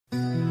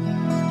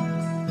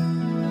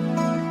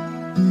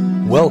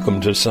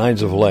Welcome to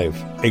Signs of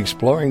Life,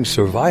 exploring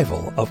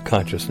survival of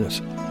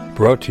consciousness.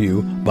 Brought to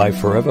you by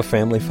Forever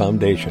Family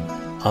Foundation.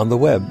 On the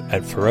web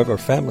at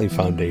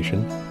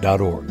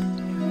foreverfamilyfoundation.org.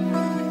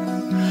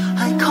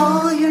 I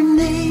call your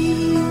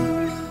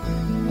name.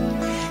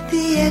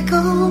 The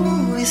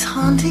echo is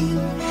haunting.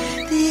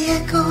 The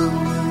echo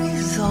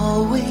is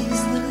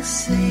always the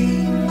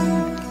same.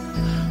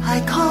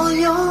 I call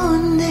your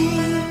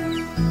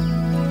name.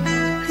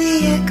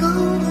 The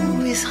echo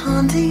is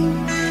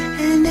haunting.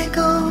 An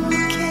echo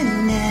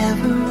can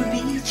never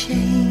be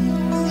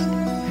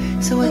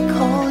changed. So I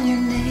call your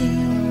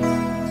name.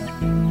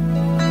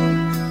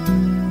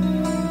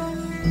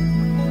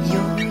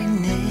 Your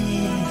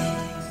name.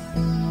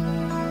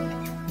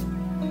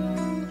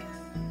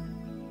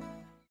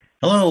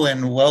 Hello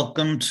and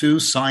welcome to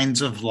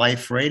Signs of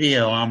Life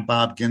Radio. I'm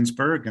Bob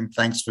Ginsberg, and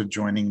thanks for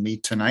joining me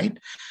tonight.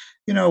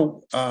 You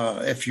know,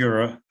 if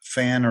you're a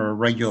fan or a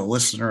regular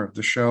listener of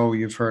the show,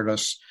 you've heard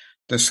us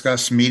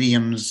discuss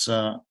mediums,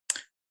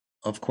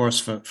 of course,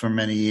 for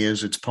many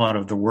years. It's part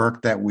of the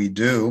work that we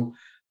do.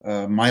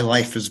 My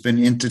life has been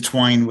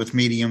intertwined with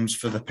mediums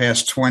for the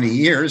past 20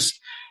 years,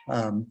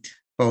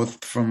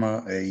 both from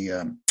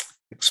a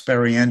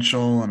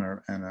experiential and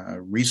a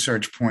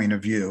research point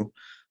of view.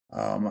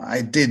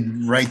 I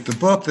did write the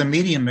book, The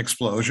Medium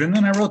Explosion,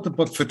 and I wrote the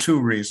book for two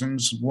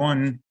reasons.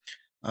 One,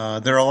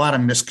 there are a lot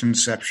of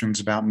misconceptions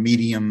about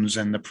mediums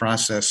and the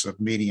process of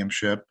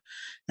mediumship.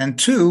 And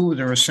two,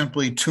 there are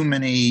simply too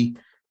many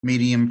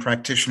medium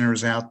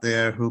practitioners out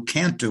there who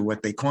can't do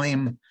what they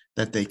claim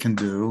that they can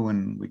do,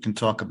 and we can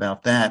talk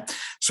about that.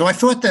 So I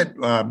thought that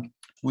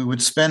we would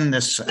spend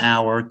this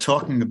hour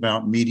talking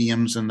about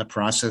mediums and the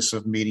process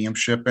of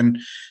mediumship. And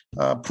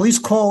please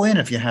call in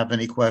if you have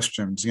any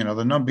questions. You know,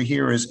 the number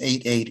here is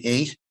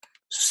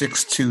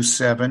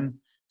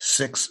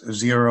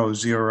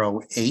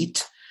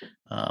 888-627-6008.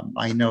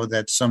 I know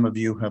that some of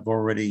you have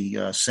already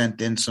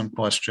sent in some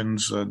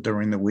questions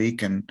during the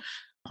week, and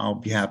I'll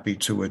be happy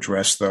to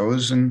address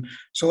those. And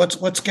so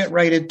let's get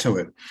right into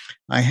it.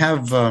 I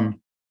have,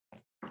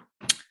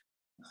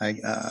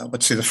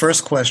 let's see, the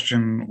first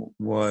question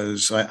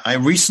was, I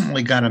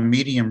recently got a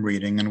medium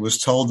reading and was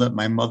told that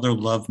my mother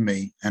loved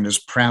me and is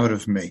proud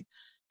of me.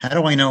 How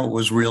do I know it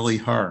was really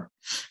her?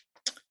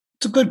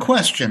 It's a good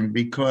question,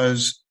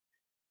 because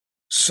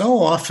so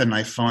often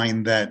I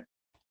find that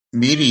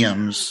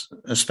mediums,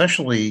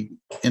 especially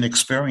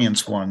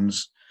inexperienced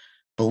ones,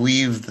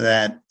 believe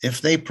that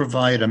if they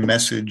provide a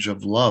message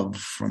of love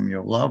from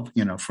your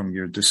from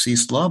your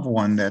deceased loved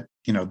one, that,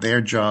 their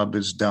job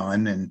is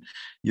done and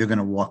you're going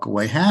to walk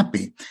away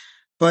happy.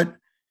 But,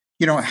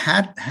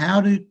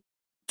 how do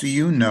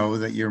you know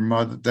that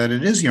that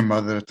it is your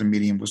mother that the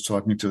medium was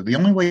talking to? The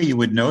only way you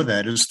would know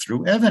that is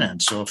through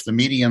evidence. So if the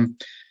medium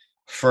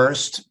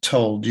first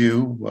told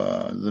you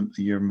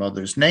your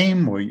mother's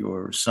name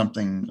or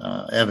something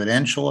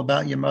evidential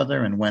about your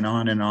mother and went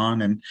on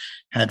and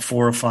had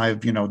 4 or 5,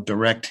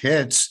 direct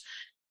hits,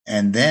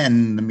 and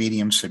then the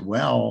medium said,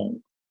 well,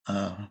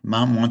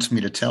 Mom wants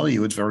me to tell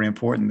you it's very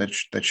important that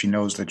she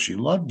knows that she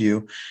loved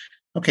you.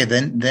 Okay,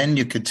 then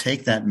you could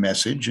take that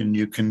message and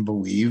you can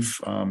believe,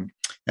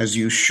 as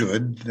you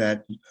should,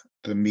 that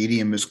the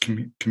medium is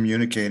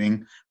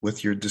communicating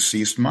with your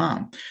deceased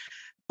mom.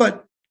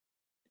 But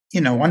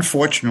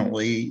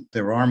unfortunately,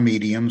 there are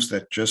mediums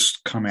that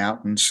just come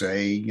out and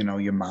say,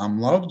 your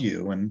mom loved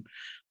you. And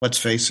let's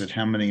face it,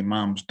 how many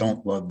moms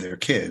don't love their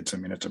kids? I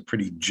mean, it's a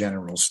pretty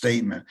general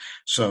statement.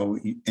 So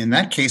in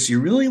that case, you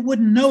really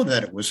wouldn't know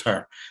that it was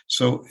her.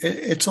 So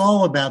it's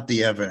all about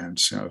the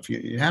evidence. If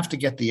you have to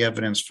get the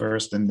evidence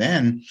first, and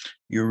then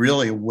you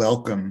really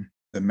welcome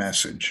the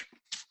message.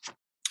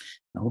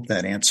 I hope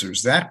that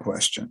answers that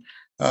question.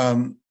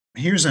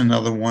 Here's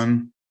another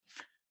one.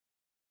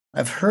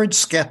 I've heard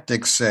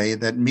skeptics say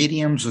that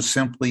mediums are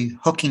simply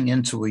hooking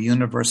into a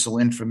universal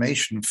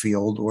information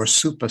field or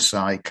super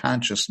psi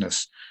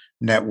consciousness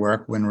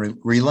network when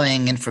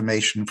relaying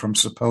information from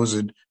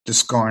supposed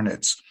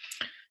discarnates.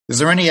 Is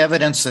there any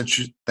evidence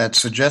that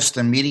suggests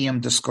a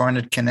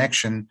medium-discarnate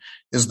connection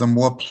is the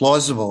more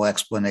plausible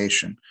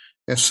explanation?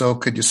 If so,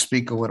 could you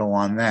speak a little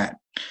on that?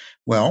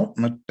 Well,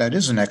 that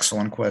is an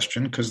excellent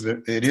question, because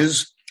it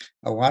is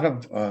a lot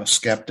of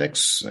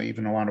skeptics,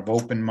 even a lot of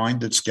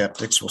open-minded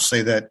skeptics, will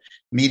say that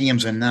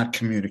mediums are not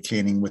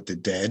communicating with the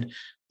dead.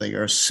 They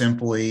are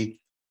simply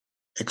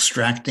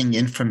extracting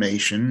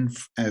information,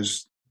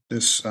 as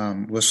this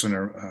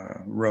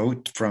listener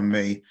wrote, from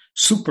a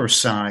super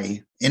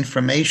psi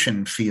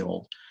information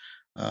field.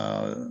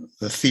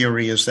 The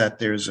theory is that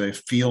there's a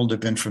field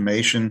of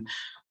information.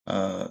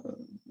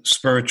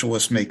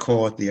 Spiritualists may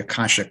call it the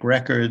Akashic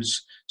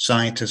Records.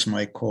 Scientists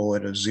might call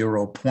it a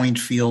 0-point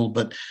field,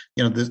 but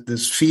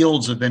there's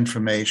fields of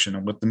information,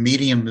 and what the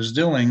medium is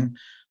doing,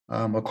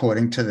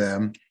 according to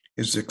them,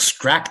 is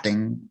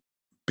extracting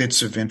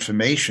bits of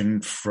information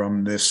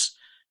from this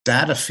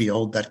data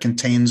field that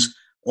contains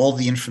all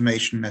the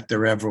information that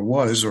there ever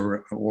was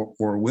or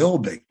will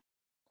be.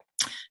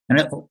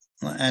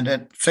 And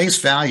at face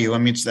value, I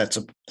mean, that's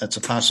a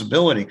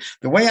possibility.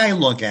 The way I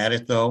look at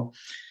it, though,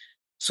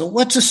 So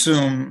let's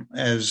assume,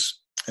 as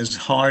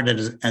hard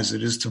as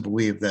it is to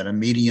believe, that a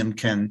medium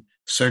can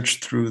search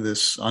through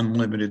this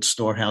unlimited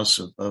storehouse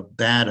of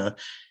data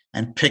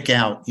and pick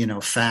out,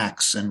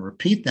 facts and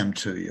repeat them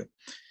to you.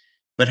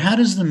 But how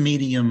does the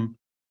medium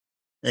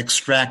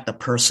extract a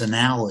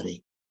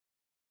personality?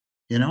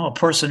 A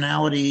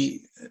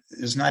personality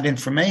is not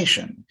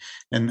information.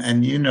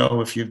 And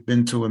if you've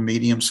been to a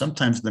medium,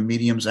 sometimes the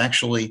mediums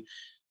actually,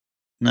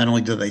 not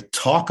only do they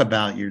talk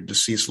about your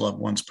deceased loved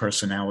one's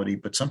personality,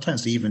 but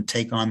sometimes they even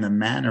take on the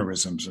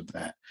mannerisms of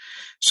that.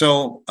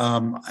 So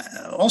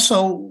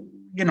also,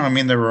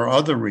 there are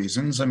other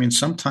reasons.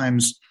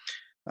 Sometimes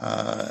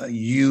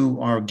you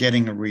are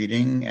getting a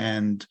reading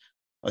and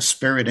a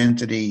spirit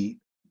entity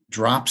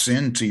drops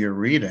into your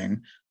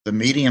reading. The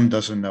medium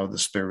doesn't know the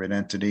spirit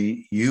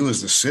entity. You,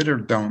 as the sitter,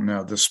 don't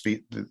know the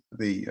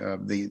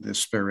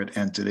spirit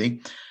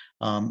entity,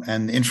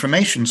 and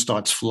information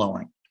starts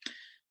flowing.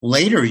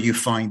 Later, you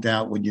find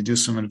out when you do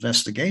some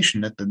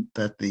investigation that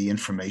the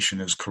information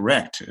is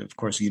correct. Of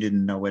course, you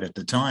didn't know it at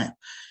the time.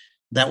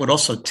 That would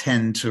also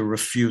tend to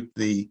refute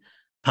the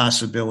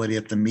possibility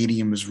that the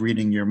medium is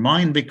reading your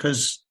mind,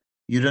 because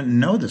you didn't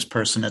know this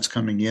person that's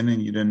coming in,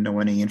 and you didn't know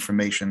any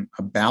information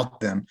about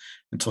them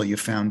until you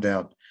found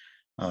out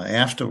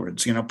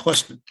afterwards.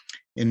 Plus,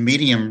 in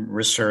medium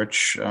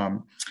research,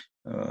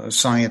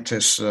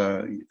 scientists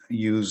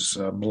use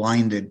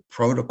blinded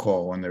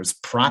protocol, and there's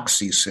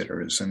proxy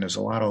sitters, and there's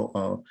a lot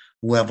of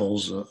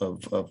levels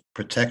of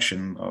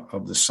protection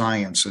of the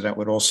science. So that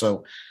would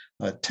also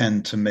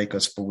tend to make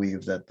us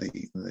believe that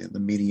the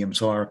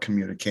mediums are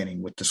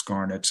communicating with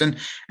discarnates.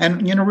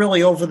 And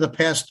really over the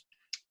past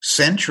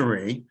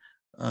century,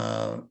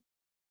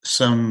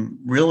 some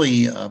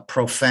really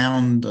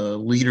profound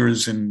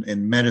leaders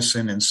in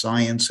medicine and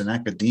science and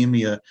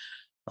academia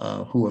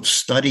who have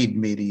studied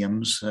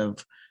mediums,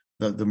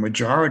 the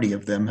majority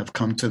of them have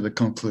come to the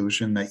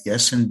conclusion that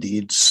yes,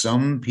 indeed,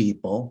 some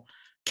people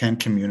can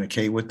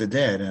communicate with the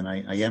dead. And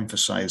I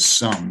emphasize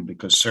some,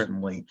 because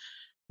certainly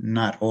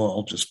not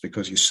all. Just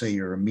because you say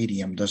you're a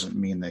medium doesn't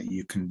mean that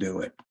you can do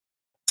it.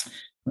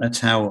 That's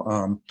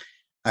how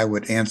I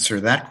would answer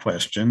that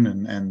question.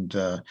 And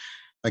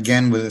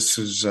again, this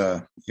is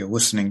you're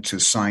listening to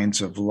Signs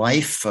of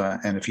Life.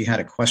 And if you had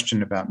a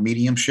question about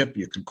mediumship,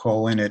 you can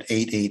call in at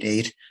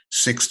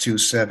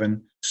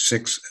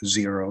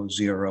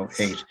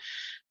 888-627-6008.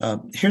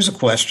 Here's a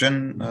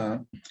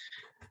question.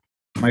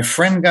 My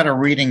friend got a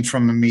reading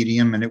from a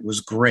medium, and it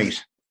was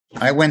great.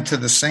 I went to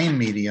the same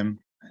medium,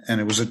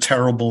 and it was a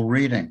terrible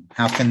reading.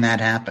 How can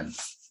that happen?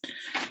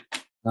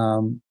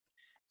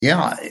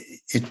 Yeah,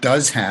 it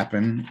does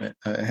happen.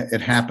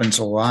 It happens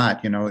a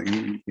lot.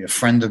 A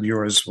friend of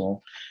yours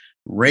will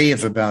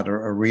rave about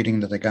a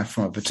reading that they got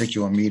from a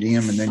particular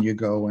medium, and then you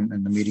go and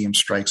the medium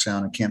strikes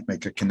out and can't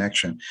make a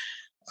connection.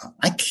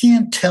 I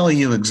can't tell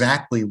you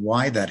exactly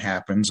why that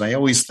happens. I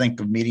always think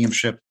of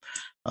mediumship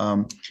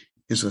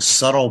is a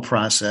subtle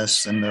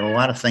process, and there are a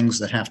lot of things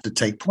that have to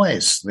take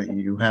place. That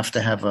you have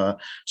to have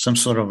some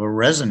sort of a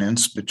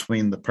resonance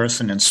between the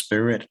person in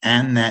spirit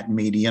and that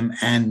medium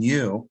and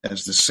you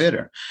as the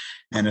sitter.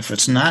 And if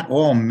it's not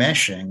all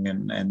meshing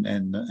and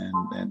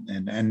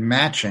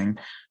matching,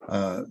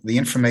 the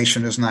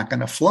information is not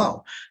going to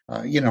flow.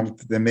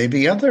 There may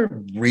be other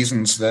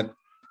reasons that,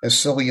 as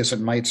silly as it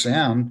might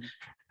sound,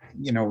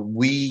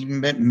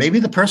 maybe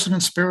the person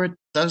in spirit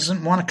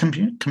doesn't want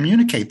to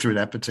communicate through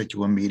that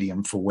particular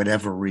medium for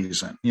whatever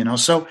reason,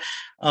 So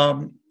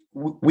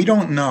we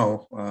don't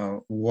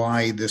know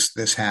why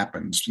this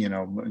happens,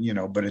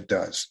 but it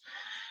does.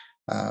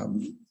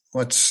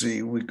 Let's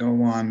see. We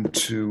go on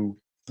to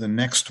the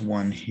next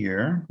one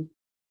here.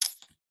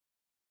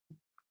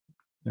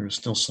 There are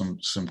still some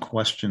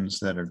questions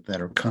that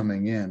are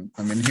coming in.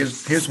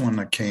 Here's one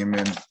that came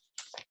in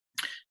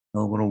a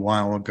little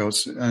while ago,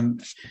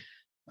 and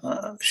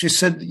she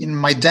said,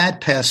 my dad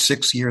passed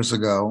 6 years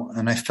ago,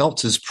 and I felt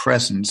his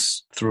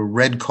presence through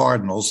red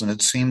cardinals, and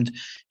it seemed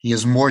he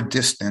is more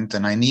distant,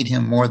 and I need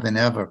him more than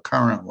ever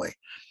currently.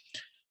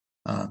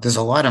 There's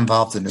a lot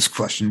involved in this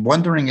question.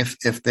 Wondering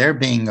if their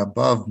being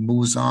above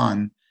moves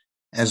on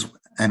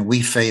and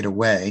we fade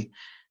away.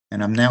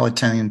 And I'm now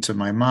attending to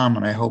my mom,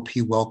 and I hope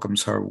he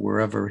welcomes her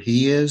wherever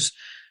he is.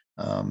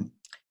 And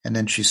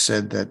then she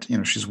said that,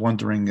 she's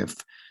wondering if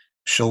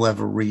she'll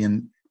ever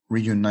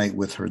reunite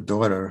with her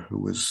daughter,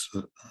 who is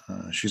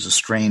she's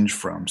estranged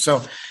from.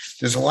 So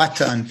there's a lot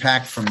to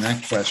unpack from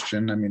that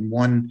question.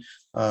 One,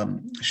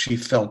 she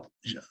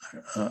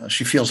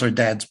feels her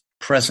dad's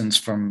presence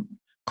from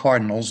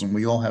cardinals, and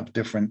we all have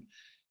different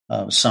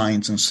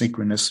signs and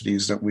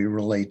synchronicities that we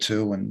relate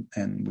to,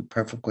 and we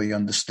perfectly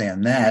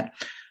understand that.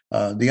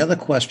 The other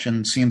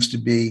question seems to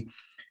be,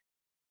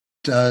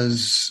 do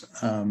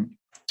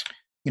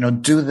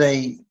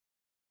they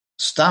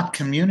stop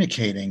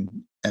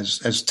communicating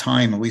as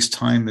time, at least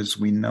time as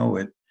we know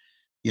it,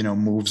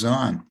 moves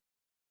on?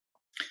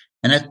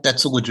 And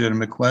that's a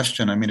legitimate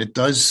question. It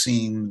does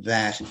seem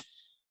that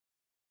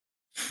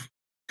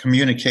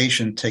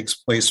communication takes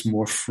place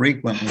more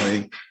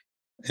frequently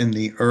in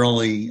the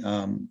early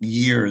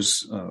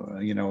years,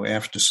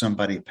 after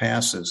somebody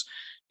passes.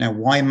 Now,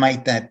 why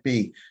might that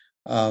be?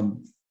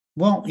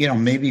 Well,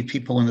 maybe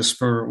people in the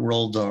spirit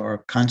world are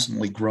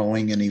constantly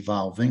growing and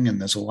evolving, and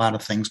there's a lot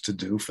of things to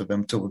do for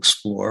them to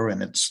explore,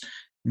 and it's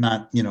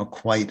not,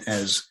 quite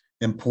as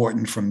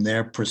important from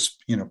their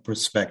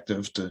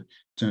perspective to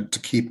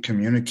keep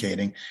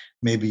communicating.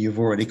 Maybe you've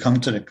already come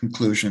to the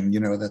conclusion,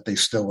 that they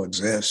still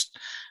exist.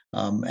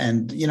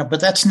 But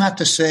that's not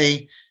to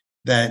say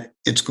that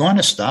it's going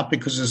to stop,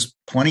 because there's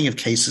plenty of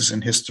cases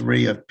in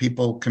history of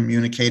people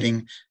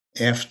communicating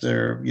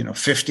after,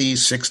 50,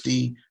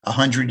 60,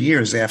 100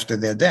 years after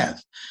their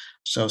death.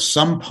 So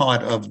some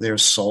part of their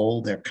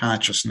soul, their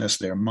consciousness,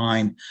 their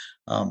mind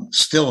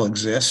still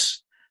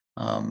exists.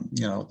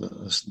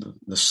 The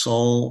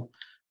soul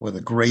or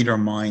the greater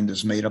mind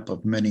is made up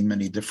of many,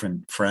 many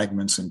different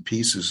fragments and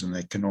pieces, and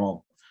they can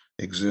all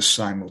exist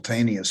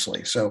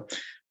simultaneously. So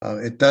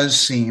it does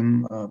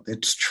seem,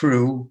 it's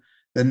true,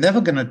 they're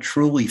never going to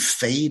truly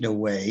fade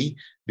away,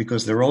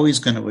 because they're always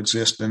going to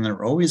exist and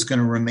they're always going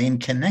to remain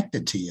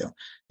connected to you.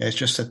 It's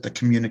just that the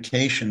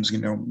communications,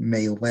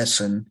 may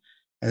lessen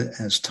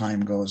as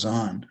time goes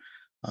on.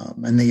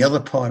 And the other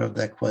part of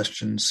that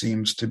question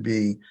seems to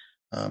be,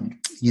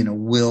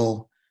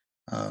 will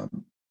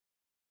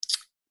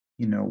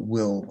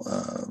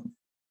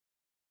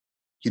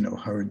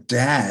her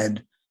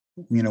dad,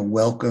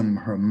 welcome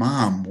her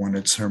mom when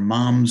it's her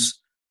mom's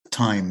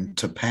time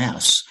to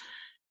pass?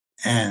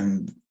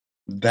 And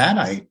that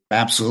I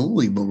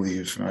absolutely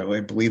believe. I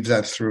believe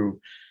that through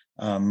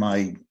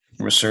my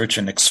research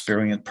and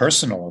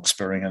personal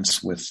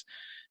experience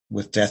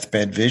with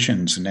deathbed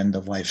visions and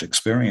end-of-life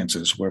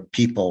experiences, where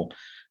people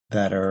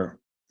that are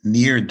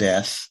near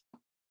death,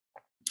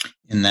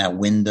 in that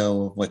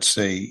window of, let's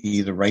say,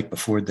 either right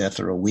before death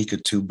or a week or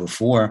two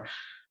before,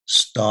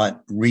 start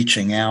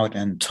reaching out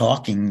and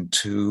talking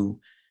to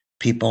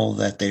people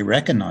that they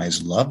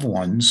recognize, loved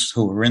ones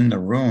who are in the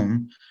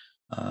room.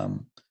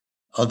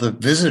 Other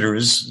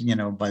visitors,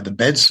 by the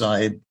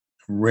bedside,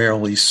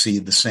 rarely see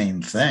the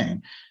same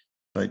thing,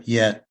 but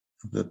yet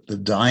the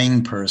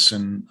dying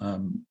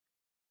person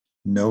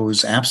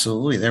knows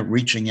absolutely. They're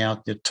reaching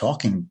out, they're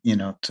talking,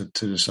 to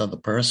this other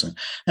person.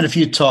 And if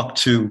you talk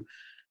to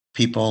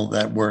people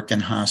that work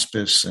in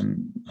hospice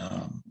and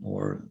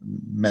or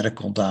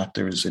medical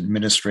doctors,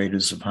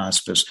 administrators of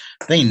hospice,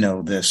 they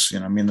know this.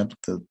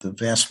 The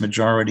vast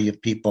majority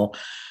of people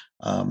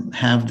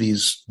have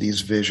these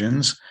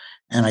visions.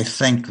 And I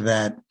think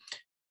that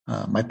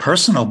my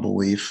personal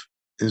belief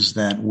is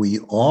that we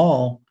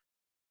all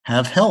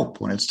have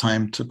help when it's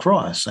time to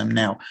cross. And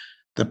now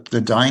the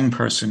dying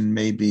person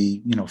may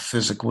be,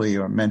 physically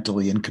or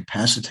mentally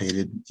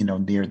incapacitated,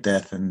 near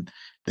death, and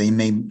they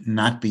may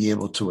not be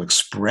able to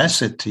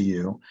express it to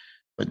you,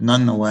 but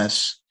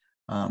nonetheless,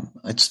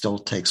 it still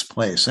takes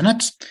place. And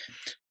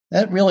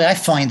that really, I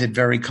find it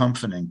very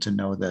comforting to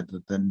know that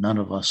none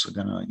of us are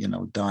going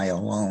to, die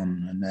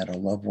alone, and that our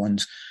loved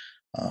ones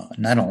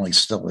not only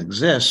still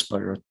exist,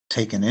 but are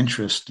taking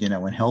interest, in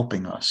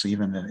helping us,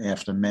 even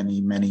after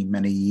many, many,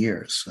 many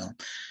years. So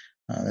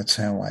that's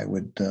how I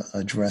would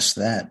address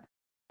that.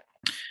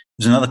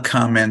 There's another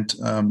comment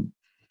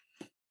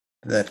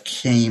that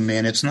came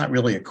in. It's not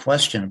really a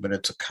question, but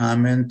it's a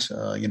comment.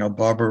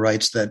 Barbara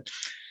writes that,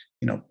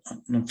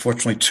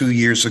 unfortunately 2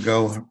 years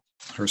ago,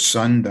 her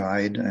son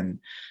died, and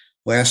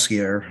last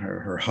year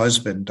her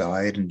husband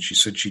died, and she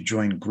said she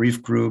joined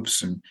grief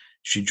groups and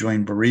she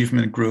joined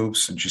bereavement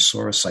groups and she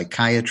saw a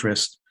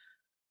psychiatrist.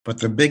 But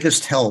the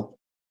biggest help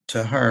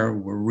to her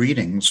were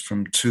readings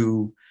from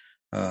two,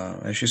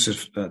 as she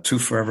says, two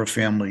Forever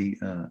Family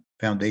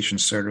Foundation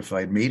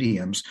certified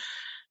mediums.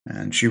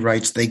 And she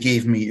writes, they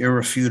gave me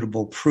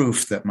irrefutable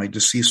proof that my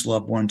deceased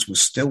loved ones were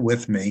still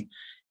with me,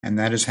 and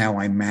that is how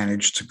I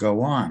managed to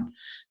go on.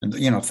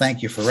 And,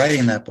 thank you for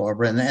writing that,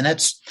 Barbara. And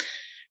that's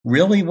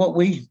really what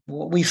we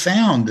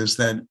found, is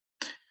that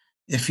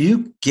if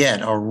you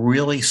get a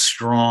really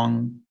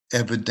strong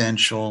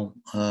evidential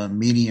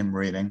medium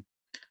reading,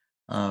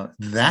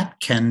 that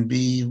can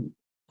be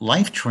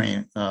life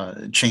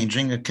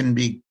changing. It can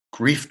be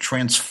grief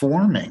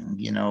transforming,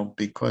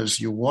 because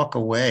you walk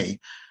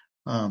away.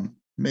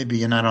 Maybe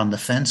you're not on the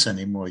fence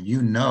anymore.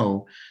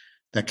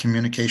 That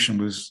communication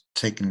was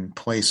taking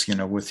place,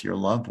 with your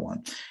loved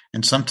one.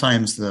 And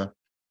sometimes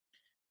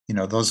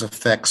those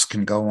effects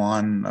can go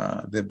on.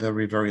 They're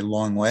very, very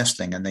long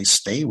lasting, and they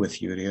stay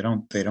with you. They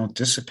don't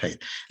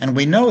dissipate. And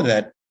we know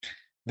that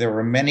there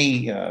are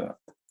many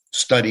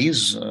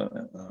studies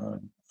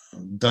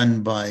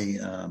done by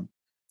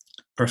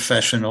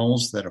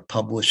professionals that are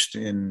published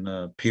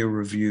in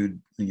peer-reviewed,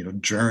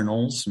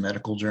 journals,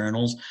 medical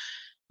journals,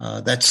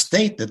 that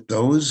state that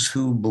those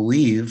who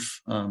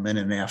believe in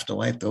an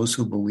afterlife, those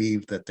who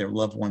believe that their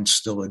loved ones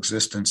still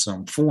exist in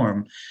some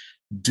form,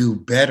 do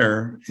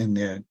better in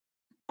their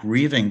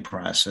grieving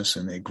process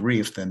and their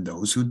grief than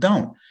those who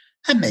don't.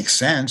 That makes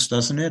sense,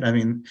 doesn't it? I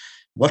mean,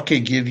 what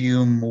could give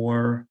you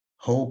more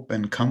hope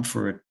and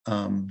comfort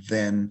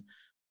than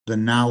the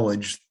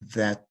knowledge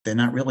that they're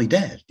not really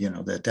dead,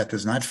 that death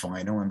is not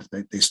final and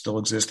they still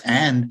exist,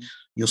 and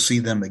you'll see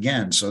them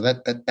again. So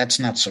that's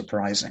not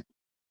surprising.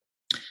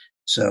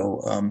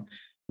 So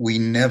we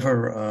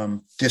never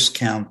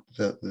discount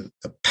the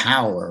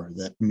power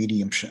that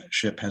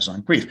mediumship has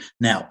on grief.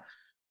 Now,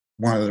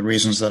 one of the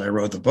reasons that I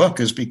wrote the book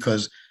is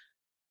because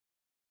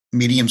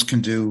mediums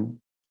can do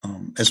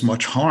as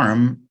much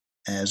harm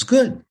as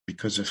good.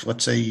 Because if,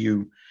 let's say,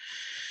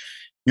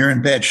 you're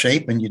in bad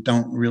shape and you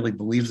don't really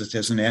believe that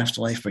there's an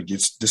afterlife, but you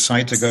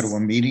decide to go to a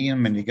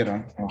medium and you get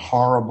a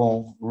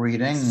horrible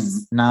reading,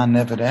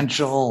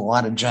 non-evidential, a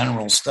lot of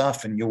general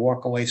stuff, and you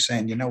walk away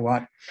saying, you know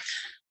what,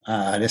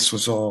 this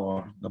was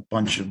all a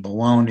bunch of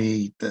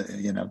baloney.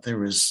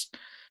 There is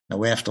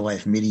no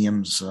afterlife.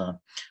 Mediums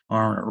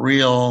aren't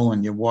real,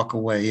 and you walk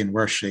away in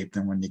worse shape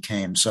than when you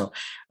came. So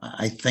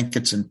I think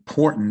it's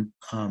important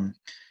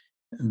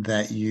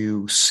that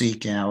you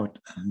seek out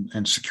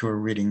and secure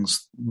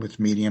readings with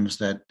mediums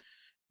that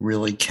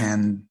really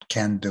can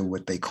do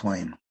what they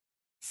claim.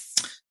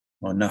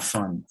 Well, enough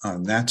on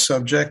that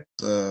subject.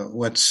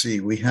 Let's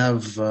see. We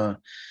have, I'll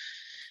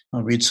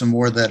read some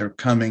more that are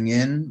coming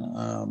in.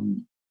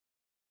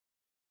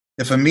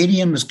 If a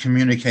medium is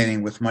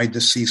communicating with my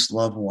deceased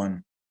loved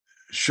one,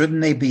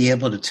 shouldn't they be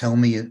able to tell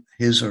me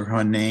his or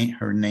her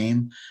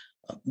name?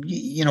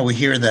 We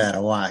hear that a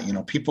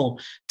lot.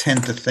 People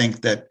tend to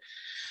think that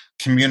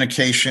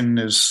communication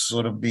is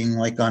sort of being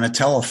like on a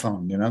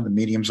telephone. The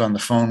medium's on the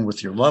phone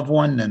with your loved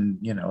one, and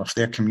if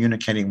they're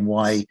communicating,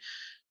 why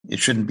it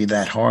shouldn't be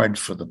that hard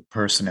for the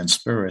person in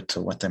spirit to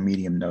let the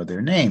medium know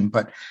their name.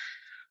 But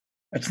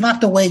it's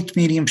not the way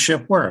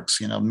mediumship works.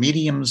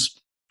 Mediums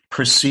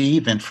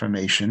perceive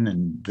information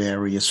in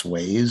various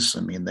ways.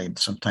 I mean,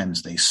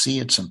 sometimes they see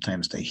it,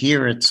 sometimes they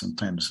hear it,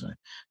 sometimes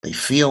they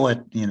feel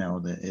it,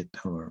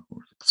 or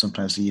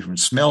sometimes they even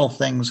smell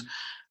things.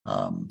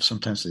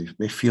 Sometimes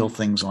they feel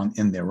things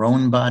in their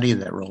own body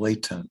that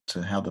relate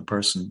to how the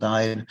person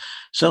died.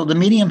 So the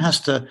medium has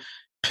to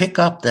pick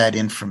up that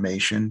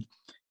information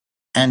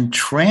and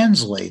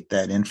translate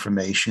that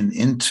information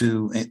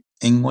into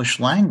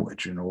English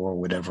language, or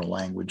whatever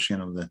language,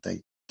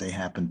 that they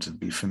happen to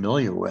be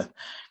familiar with.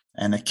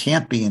 And it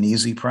can't be an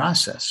easy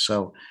process.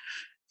 So,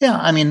 yeah,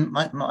 I mean,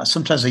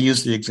 sometimes I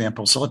use the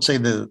example. So let's say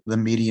the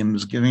medium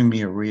is giving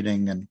me a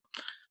reading, and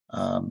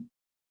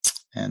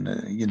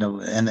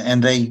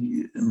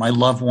my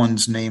loved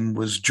one's name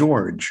was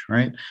George,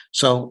 right?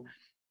 So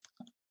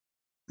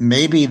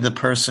maybe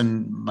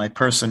my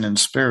person in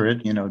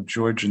spirit,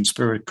 George in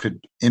spirit,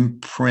 could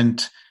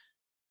imprint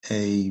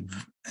an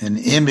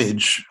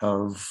image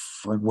of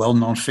a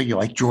well-known figure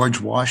like George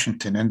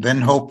Washington, and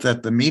then hope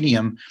that the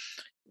medium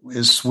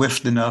is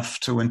swift enough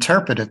to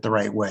interpret it the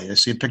right way. I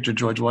see a picture of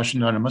George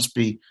Washington, it must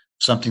be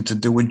something to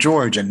do with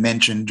George, and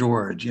mention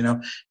George.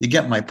 You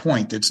get my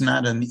point. It's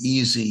not an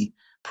easy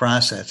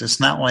process.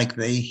 It's not like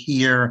they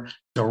hear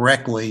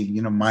directly,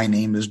 my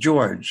name is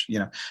George.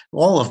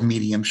 All of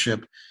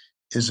mediumship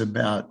is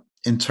about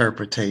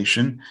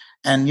interpretation.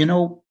 And,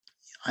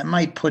 I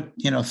might put,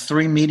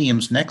 3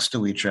 mediums next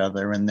to each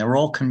other, and they're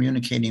all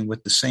communicating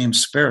with the same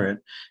spirit,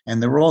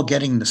 and they're all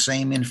getting the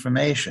same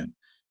information.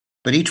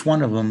 But each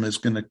one of them is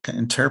going to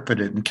interpret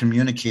it and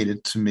communicate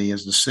it to me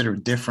as the sitter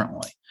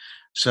differently.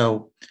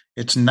 So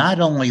it's not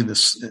only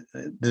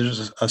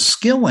there's a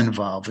skill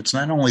involved. It's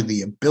not only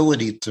the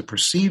ability to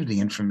perceive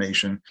the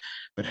information,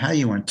 but how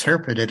you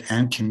interpret it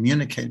and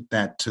communicate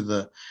that to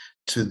the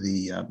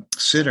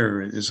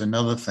sitter is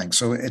another thing.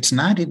 So it's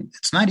not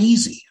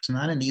easy. It's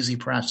not an easy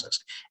process.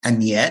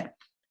 And yet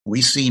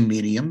we see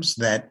mediums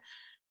that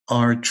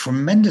are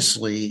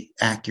tremendously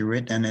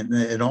accurate, and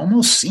it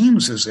almost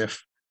seems as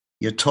if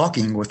you're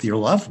talking with your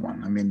loved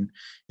one. I mean,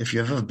 if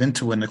you've ever been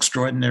to an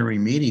extraordinary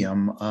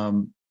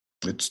medium,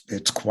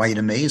 it's quite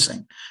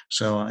amazing.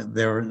 So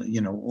there,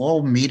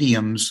 all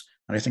mediums,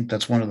 and I think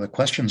that's one of the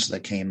questions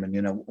that came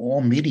in, all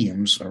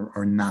mediums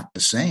are not the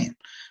same.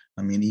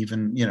 I mean,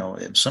 even,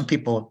 some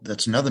people,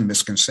 that's another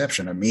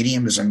misconception. A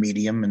medium is a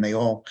medium, and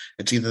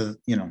it's either,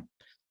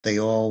 they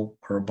all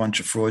are a bunch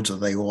of frauds, or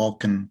they all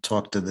can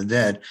talk to the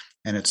dead,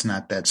 and it's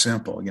not that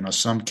simple.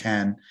 Some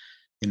can,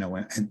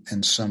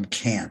 and some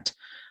can't.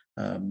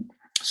 I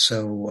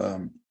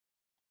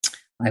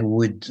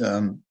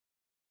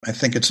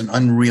think it's an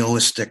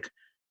unrealistic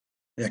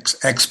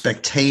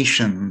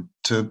expectation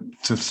to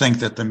think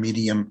that the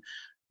medium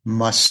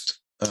must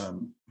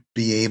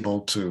be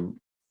able to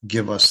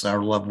give us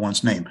our loved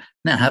one's name.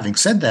 Now, having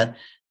said that,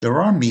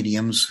 there are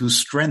mediums whose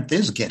strength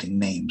is getting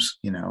names,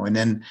 and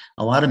then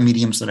a lot of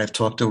mediums that I've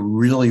talked to,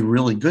 really,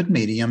 really good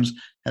mediums,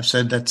 have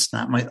said that's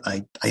not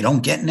I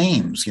don't get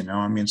names,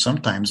 I mean,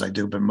 sometimes I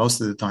do, but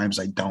most of the times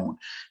I don't.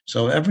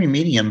 So every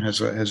medium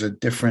has a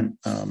different,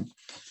 I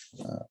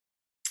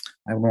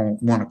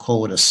won't want to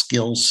call it a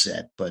skill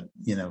set, but,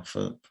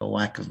 for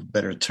lack of a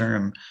better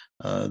term,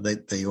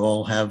 they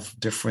all have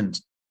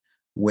different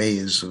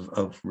ways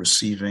of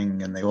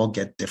receiving, and they all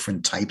get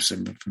different types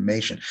of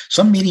information.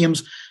 Some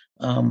mediums,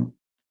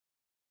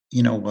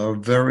 are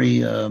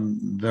very,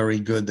 very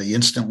good. They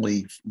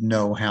instantly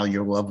know how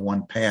your loved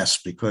one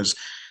passed because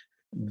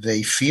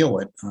they feel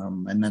it.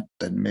 And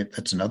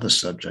that's another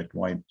subject,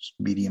 why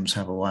mediums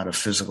have a lot of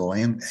physical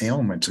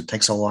ailments. It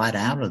takes a lot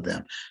out of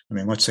them. I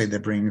mean, let's say they're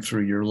bringing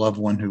through your loved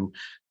one who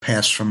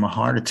passed from a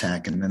heart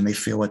attack, and then they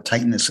feel a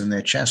tightness in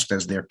their chest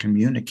as they're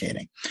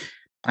communicating.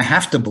 I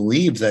have to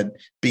believe that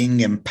being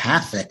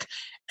empathic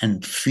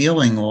and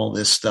feeling all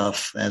this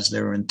stuff as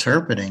they're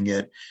interpreting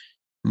it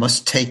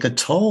must take a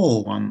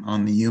toll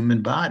on the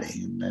human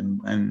body.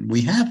 And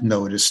we have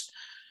noticed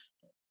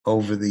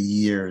over the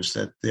years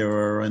that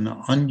there's an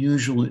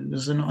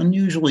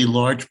unusually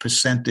large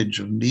percentage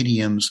of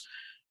mediums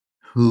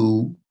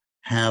who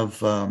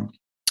have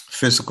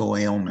physical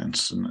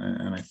ailments,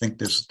 and I think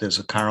there's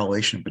a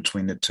correlation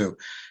between the two.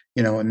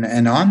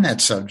 And on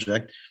that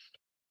subject,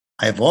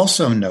 I've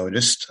also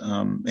noticed,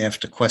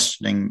 after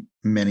questioning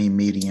many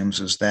mediums,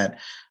 is that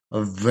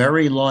a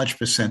very large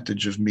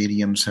percentage of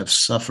mediums have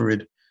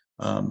suffered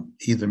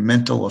either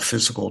mental or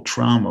physical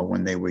trauma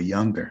when they were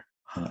younger,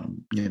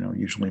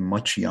 usually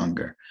much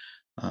younger,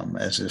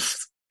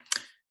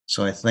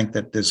 so I think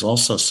that there's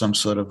also some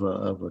sort of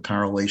a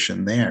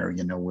correlation there,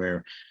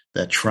 where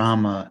that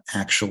trauma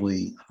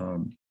actually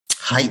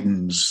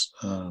heightens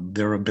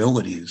their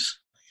abilities.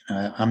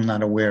 I'm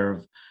not aware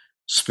of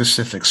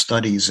specific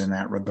studies in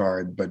that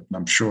regard, but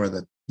I'm sure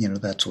that,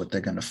 that's what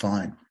they're going to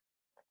find.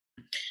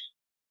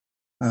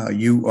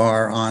 You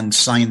are on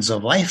Signs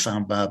of Life.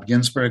 I'm Bob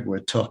Ginsberg. We're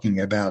talking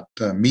about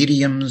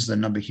mediums. The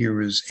number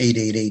here is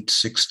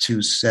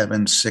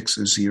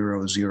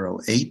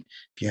 888-627-6008.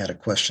 If you had a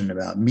question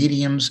about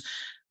mediums.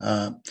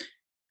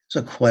 It's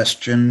a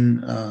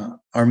question,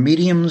 are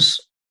mediums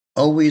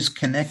always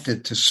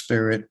connected to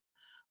spirit,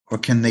 or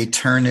can they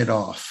turn it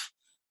off?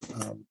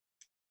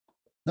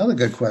 Another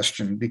good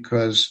question,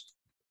 because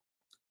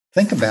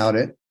think about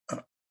it.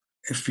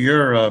 If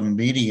you're a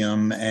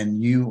medium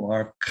and you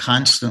are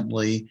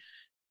constantly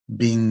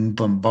being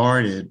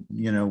bombarded,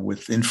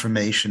 with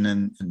information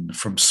and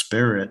from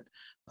spirit,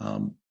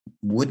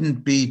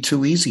 wouldn't be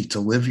too easy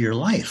to live your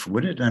life,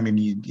 would it? I mean,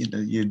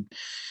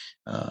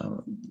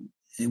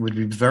 it would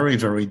be very,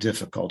 very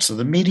difficult. So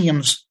the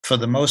mediums, for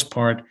the most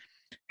part,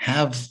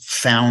 have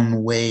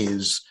found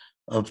ways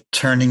of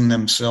turning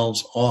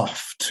themselves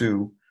off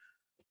to,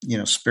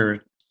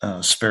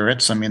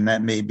 spirits. I mean,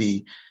 that may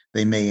be,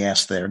 they may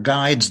ask their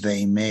guides,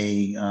 they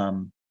may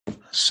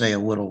say a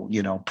little,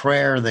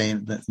 prayer, or they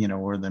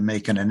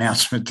make an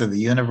announcement to the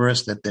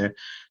universe that they're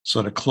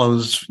sort of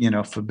closed,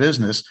 for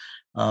business.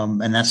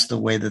 And that's the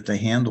way that they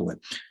handle it.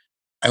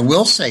 I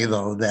will say,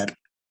 though, that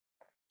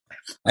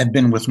I've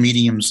been with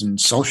mediums in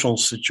social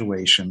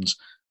situations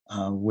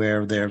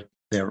where they're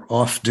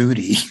off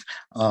duty,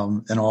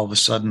 and all of a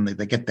sudden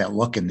they get that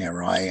look in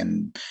their eye,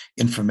 and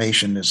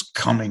information is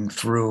coming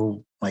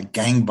through like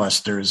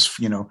gangbusters,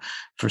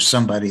 for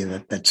somebody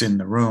that's in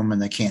the room and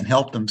they can't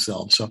help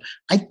themselves. So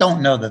I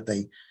don't know that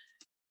they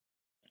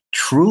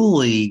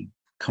truly,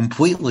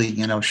 completely,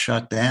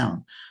 shut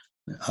down.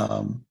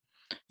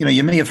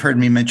 You may have heard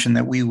me mention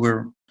that we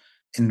were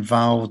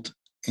involved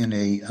in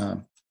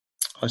a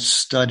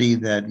study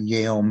that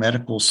Yale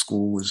Medical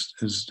School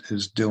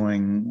is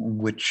doing,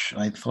 which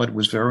I thought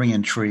was very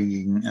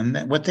intriguing.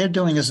 And what they're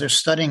doing is they're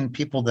studying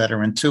people that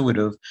are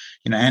intuitive,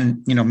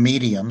 and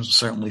mediums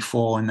certainly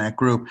fall in that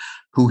group,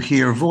 who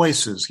hear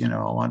voices. A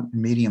lot of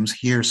mediums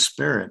hear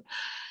spirit,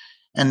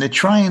 and they're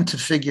trying to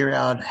figure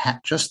out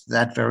just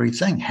that very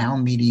thing: how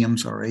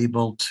mediums are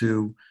able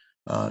to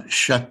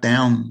shut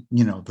down,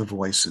 the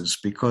voices,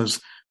 because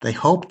they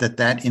hope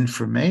that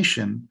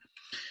information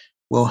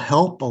will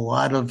help a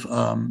lot of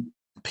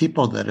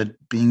people that are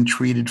being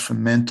treated for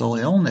mental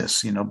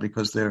illness,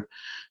 because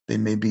they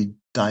may be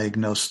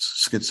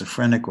diagnosed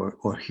schizophrenic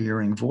or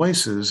hearing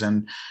voices,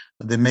 and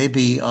there may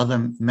be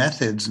other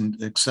methods,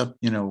 except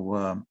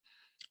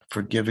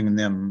for giving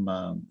them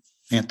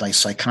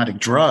antipsychotic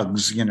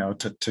drugs,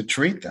 to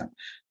treat them.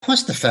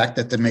 Plus the fact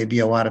that there may be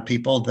a lot of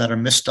people that are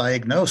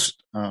misdiagnosed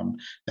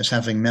as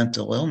having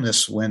mental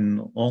illness when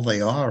all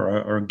they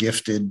are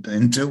gifted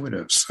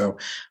intuitives. So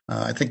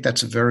I think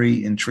that's a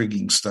very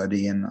intriguing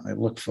study, and I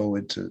look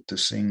forward to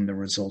seeing the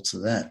results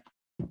of that.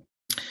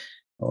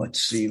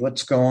 Let's see.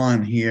 Let's go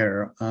on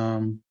here.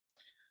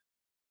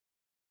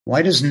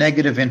 Why does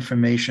negative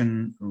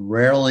information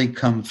rarely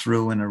come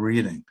through in a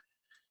reading?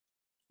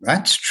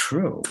 That's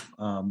true.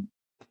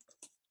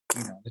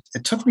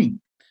 It took me,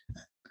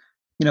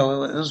 it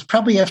was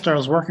probably after I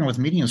was working with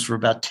mediums for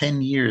about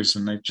 10 years,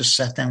 and I just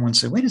sat down and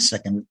said, wait a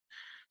second,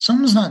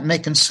 something's not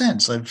making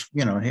sense.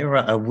 Here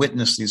I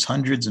witnessed these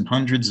hundreds and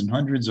hundreds and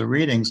hundreds of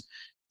readings,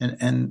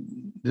 and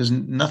there's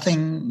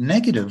nothing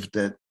negative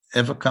that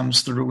ever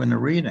comes through in a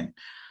reading.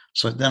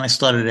 So then I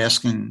started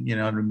asking,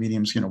 the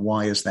mediums,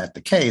 why is that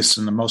the case?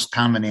 And the most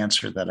common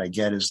answer that I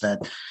get is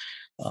that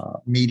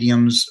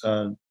mediums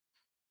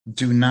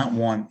do not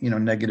want,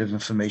 negative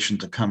information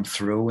to come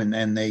through.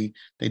 And they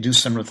do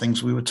some of the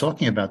things we were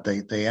talking about.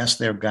 They ask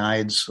their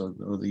guides or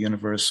the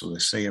universe, or they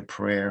say a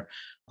prayer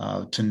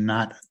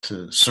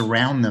to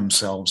surround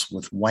themselves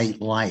with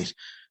white light,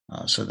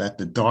 so that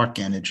the dark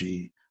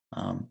energy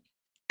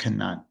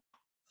cannot,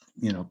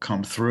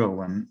 come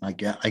through. And I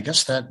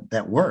guess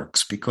that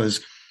works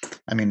because,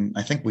 I mean,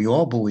 I think we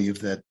all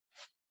believe that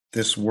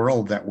this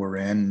world that we're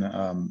in,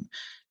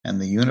 and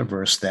the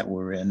universe that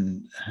we're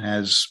in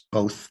has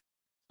both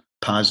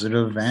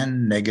positive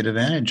and negative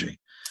energy.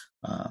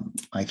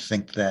 I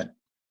think that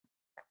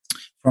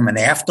from an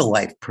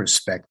afterlife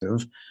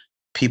perspective,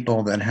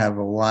 people that have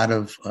a lot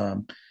of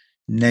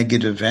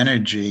negative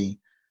energy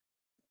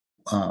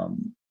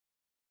um,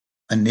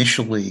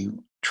 initially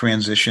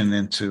transition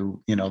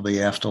into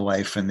the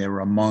afterlife, and they're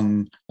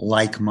among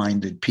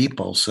like-minded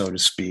people, so to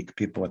speak,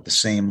 people at the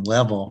same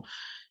level,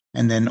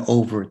 and then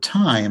over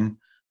time,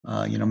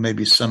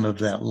 maybe some of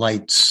that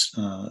lights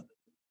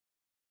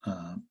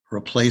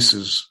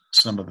replaces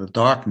some of the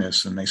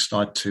darkness, and they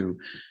start to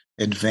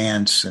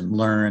advance and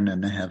learn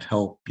and have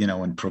help,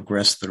 and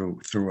progress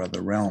through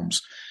other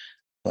realms.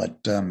 But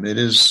it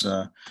is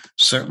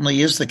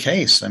certainly is the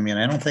case. I mean,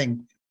 I don't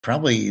think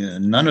probably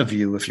none of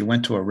you, if you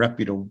went to a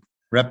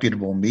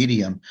reputable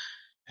medium,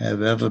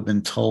 have ever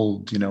been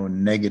told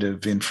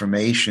negative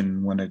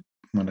information when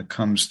it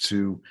comes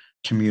to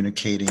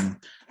communicating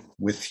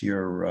with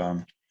your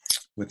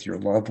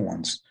loved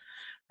ones.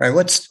 All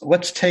right,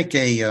 let's take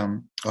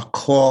a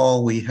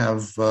call. We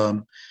have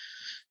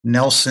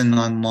Nelson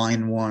on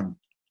line one.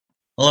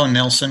 Hello,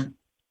 Nelson.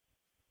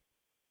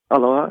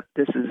 Aloha,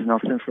 this is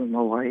Nelson from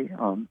Hawaii.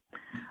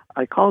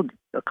 I called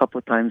a couple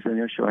of times on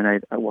your show, and I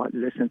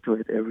listen to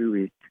it every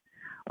week.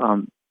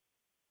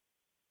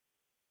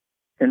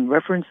 In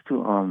reference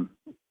to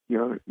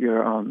your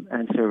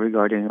answer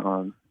regarding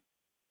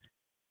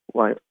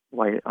why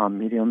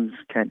mediums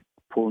can't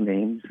pull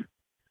names,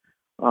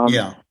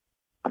 Yeah.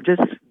 I've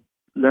just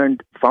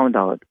found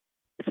out.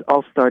 It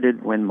all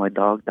started when my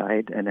dog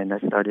died, and then I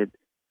started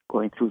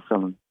going through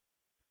some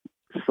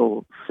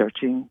soul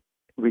searching,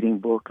 reading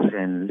books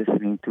and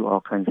listening to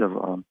all kinds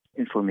of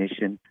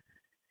information.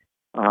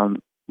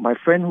 My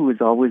friend, who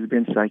has always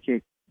been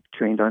psychic,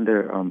 trained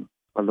under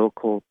a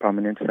local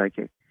prominent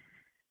psychic,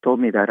 told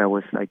me that I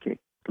was psychic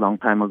a long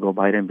time ago,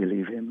 but I didn't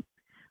believe him.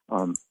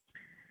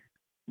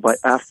 But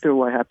after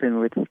what happened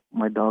with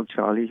my dog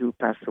Charlie, who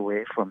passed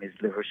away from his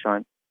liver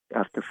shunt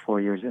after 4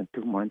 years and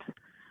 2 months,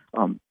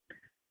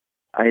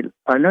 I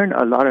learned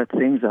a lot of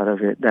things out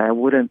of it that I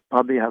wouldn't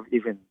probably have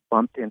even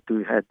bumped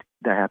into had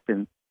that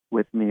happened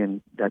with me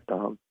and that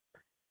dog.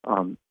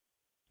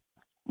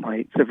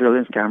 My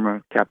surveillance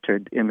camera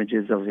captured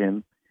images of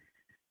him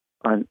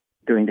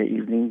during the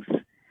evenings,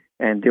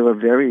 and they were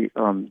very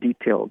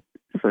detailed,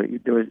 so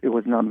it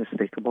was not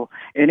mistakable.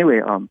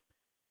 Anyway,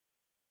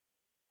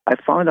 I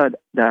found out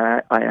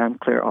that I am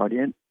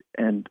clairaudient,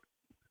 and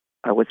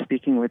I was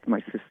speaking with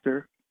my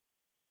sister,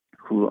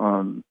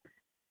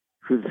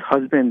 whose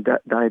husband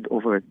died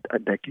over a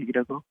decade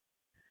ago.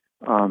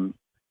 While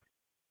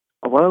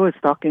I was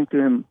talking to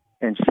him,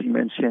 and she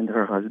mentioned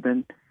her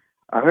husband,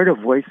 I heard a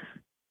voice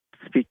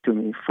speak to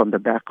me from the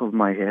back of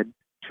my head.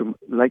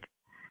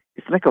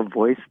 It's like a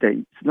voice that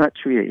it's not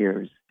through your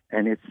ears,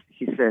 and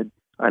he said,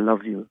 "I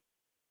love you."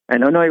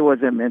 And I know it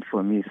wasn't meant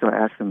for me, so I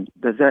asked him,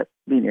 "Does that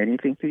mean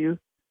anything to you?"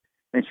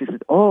 And she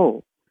said,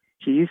 "Oh,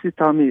 he used to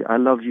tell me I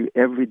love you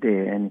every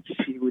day," and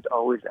she would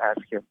always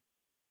ask him,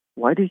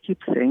 "Why do you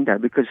keep saying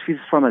that?" Because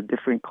she's from a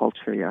different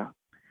culture, yeah.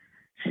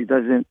 She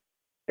doesn't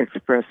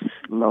express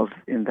love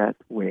in that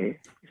way.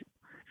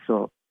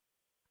 So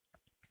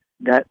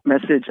that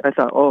message, I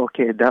thought, oh,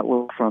 okay, that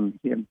was from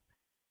him.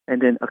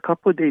 And then a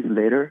couple of days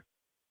later,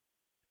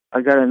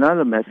 I got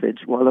another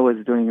message while I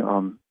was doing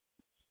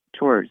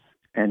chores,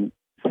 and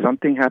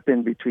something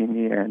happened between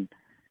me and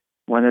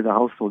one of the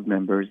household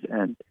members,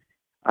 and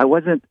I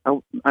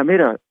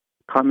made a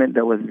comment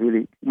that was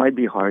really might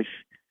be harsh,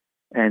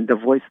 and the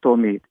voice told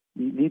me,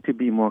 "You need to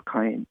be more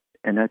kind."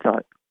 And I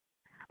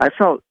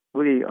felt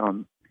really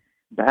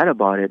bad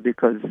about it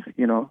because,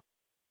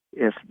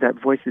 if that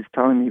voice is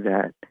telling me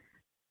that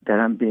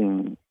I'm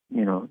being,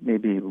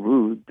 maybe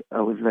rude,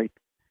 I was like,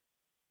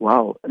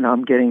 wow, now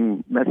I'm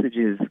getting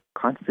messages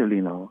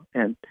constantly now.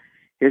 And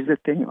here's the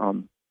thing,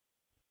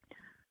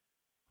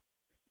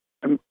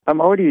 I'm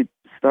already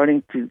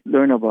starting to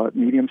learn about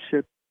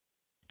mediumship,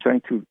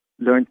 trying to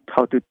learn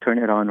how to turn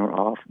it on or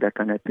off, that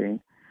kind of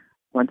thing.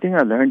 One thing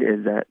I learned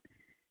is that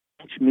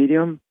each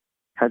medium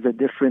has a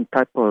different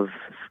type of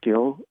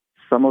skill.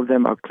 Some of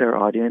them are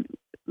clairaudient,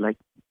 like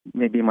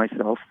maybe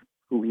myself,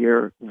 who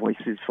hear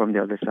voices from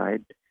the other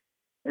side.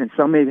 And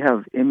some may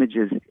have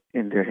images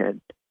in their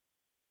head.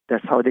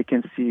 That's how they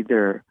can see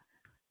their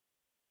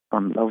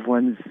loved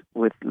ones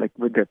with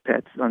their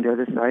pets on the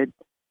other side.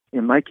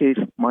 In my case,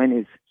 mine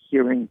is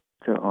hearing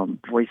the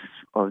voice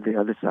of the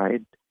other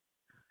side.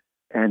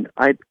 And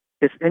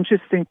it's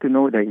interesting to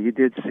know that you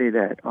did say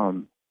that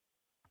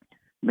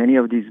many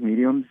of these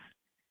mediums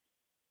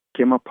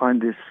came upon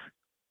this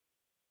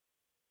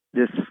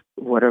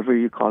whatever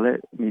you call it,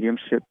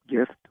 mediumship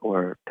gift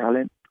or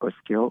talent or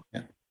skill.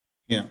 Yeah.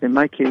 Yeah. In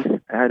my case,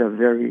 I had a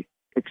very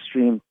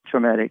extreme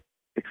traumatic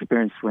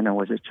experience when I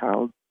was a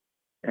child,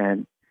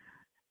 and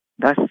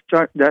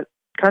that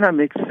kind of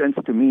makes sense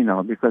to me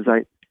now because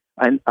I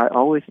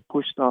always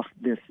pushed off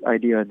this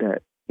idea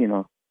that,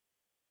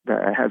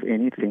 that I have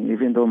anything,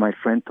 even though my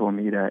friend told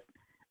me that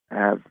I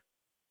have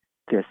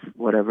this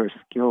whatever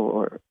skill,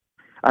 or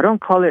I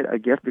don't call it a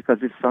gift because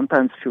it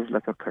sometimes feels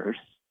like a curse.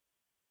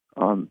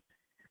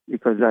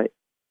 Because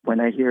when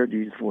I hear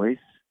these voice,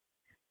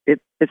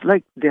 it's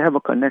like they have a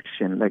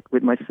connection. Like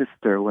with my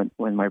sister,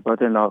 when my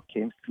brother-in-law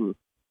came through,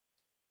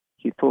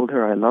 he told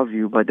her I love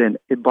you, but then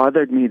it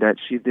bothered me that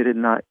she did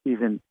not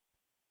even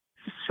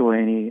show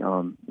any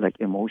like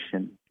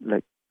emotion,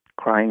 like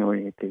crying or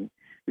anything,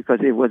 because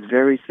it was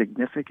very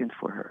significant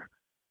for her,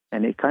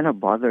 and it kind of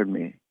bothered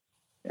me.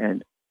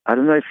 And I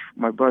don't know if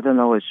my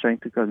brother-in-law was trying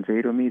to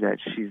convey to me that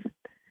she's,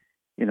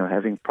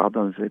 having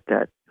problems with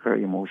that, her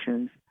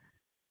emotions.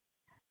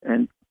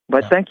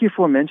 But thank you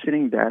for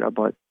mentioning that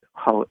about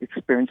how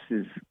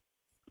experiences,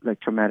 like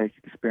traumatic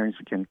experience,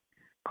 can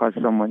cause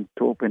someone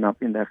to open up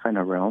in that kind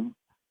of realm.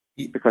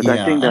 Because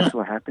I think that's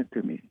what happened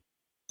to me.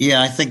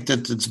 Yeah, I think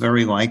that it's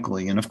very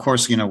likely. And of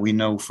course, we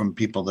know from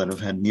people that have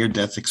had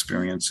near-death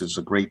experiences,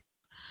 a great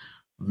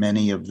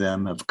many of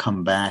them have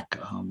come back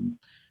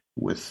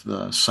with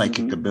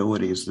psychic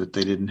abilities that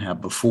they didn't have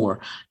before.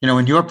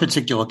 In your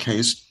particular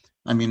case,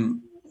 I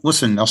mean,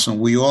 listen, Nelson,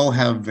 we all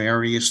have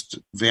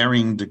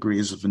varying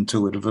degrees of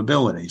intuitive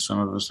ability. Some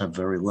of us have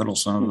very little.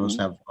 Some of us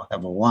have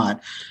a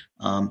lot.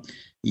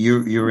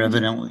 You're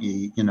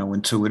evidently,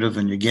 intuitive,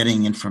 and you're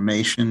getting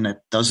information.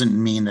 That doesn't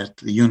mean that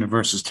the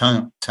universe is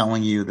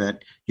telling you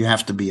that you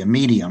have to be a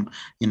medium.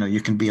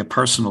 You can be a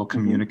personal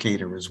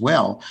communicator as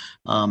well.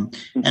 And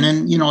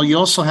then, you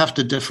also have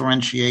to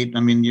differentiate.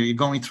 I mean, you're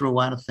going through a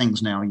lot of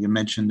things now. You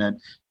mentioned that,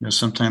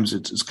 sometimes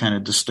it's kind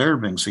of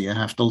disturbing. So you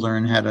have to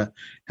learn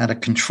how to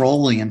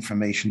control the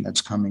information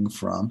that's coming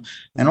from.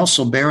 And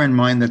also bear in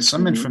mind that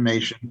some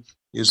information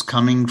is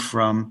coming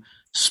from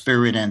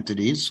spirit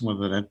entities,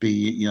 whether that be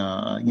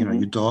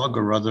your dog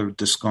or other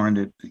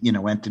discarnate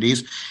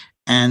entities,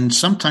 and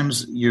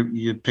sometimes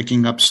you're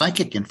picking up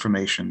psychic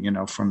information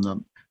from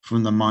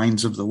the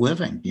minds of the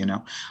living.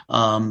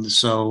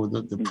 So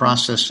the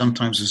process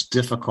sometimes is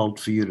difficult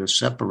for you to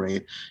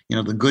separate.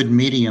 The good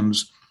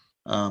mediums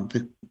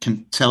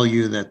can tell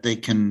you that they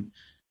can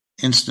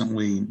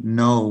instantly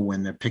know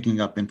when they're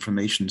picking up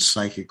information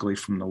psychically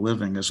from the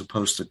living, as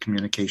opposed to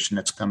communication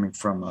that's coming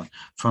from a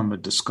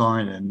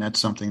discarnate. And that's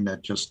something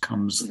that just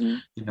comes,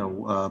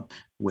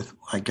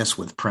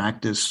 with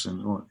practice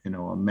and, a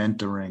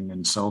mentoring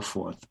and so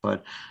forth.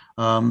 But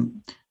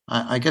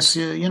I guess,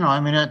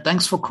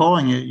 thanks for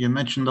calling. You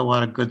mentioned a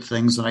lot of good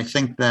things. And I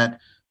think that,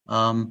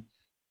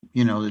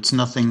 it's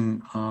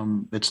nothing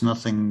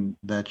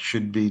that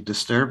should be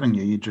disturbing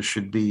you. You just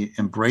should be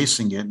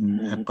embracing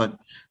it. But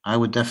I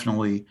would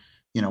definitely,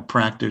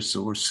 practice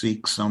or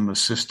seek some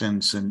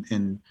assistance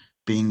in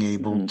being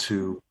able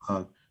to,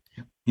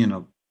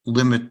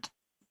 limit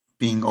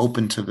being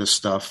open to this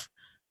stuff,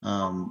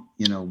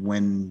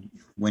 when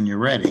you're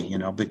ready,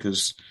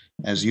 because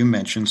as you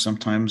mentioned,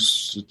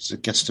 sometimes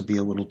it gets to be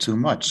a little too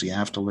much. So you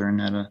have to learn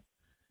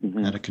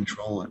how to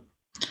control it.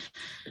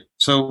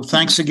 So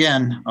thanks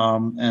again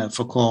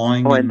for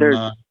calling. Oh, and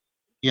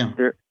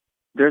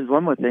there's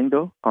one more thing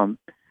though.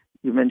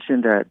 You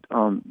mentioned that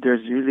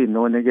there's usually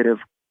no negative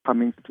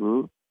coming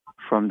through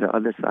from the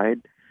other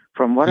side.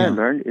 From what I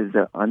learned is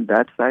that on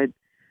that side,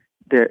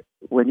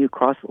 when you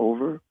cross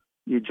over,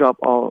 you drop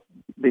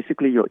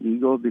basically your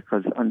ego,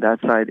 because on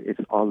that side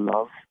it's all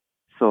love.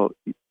 So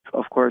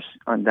of course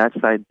on that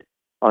side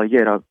I'll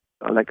get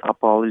like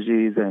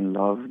apologies and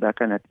love, that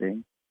kind of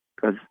thing,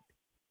 because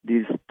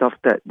these stuff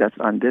that's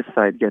on this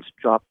side gets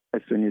dropped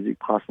as soon as you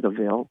cross the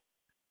veil,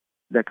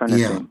 that kind of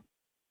thing.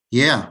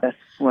 Yeah, that's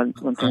one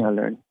thing I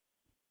learned.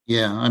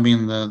 Yeah, I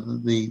mean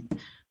the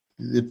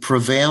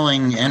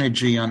prevailing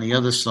energy on the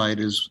other side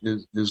is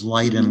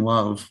light and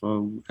love,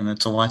 and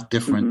it's a lot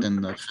different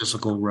than the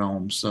physical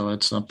realm. So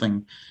it's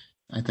something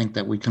I think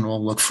that we can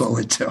all look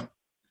forward to.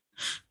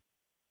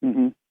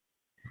 Well,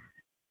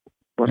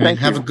 right,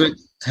 have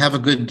a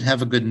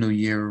good New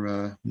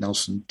Year,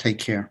 Nelson. Take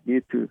care.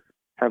 You too.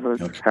 Have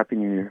a happy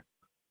New Year.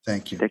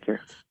 Thank you. Take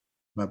care.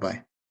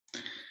 Bye-bye.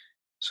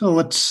 So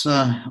let's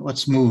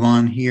move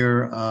on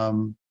here.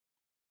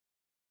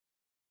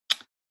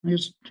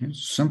 Here's a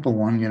simple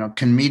one.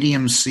 Can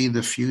mediums see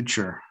the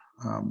future?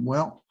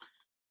 Well,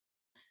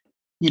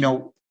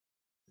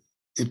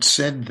 it's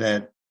said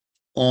that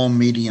all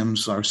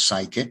mediums are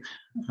psychic,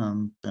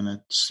 and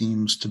it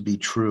seems to be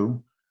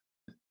true.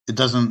 It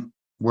doesn't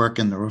work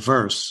in the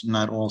reverse.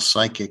 Not all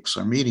psychics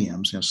are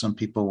mediums. Some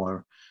people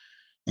are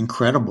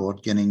incredible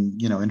at getting,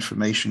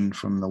 information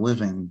from the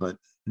living, but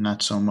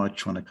not so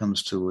much when it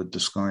comes to a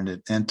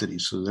discarnate entity.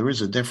 So there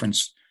is a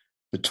difference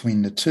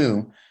between the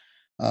two.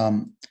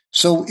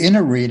 So in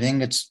a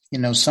reading, it's,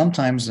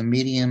 sometimes the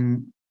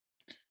medium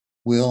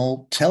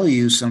will tell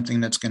you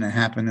something that's going to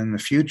happen in the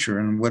future.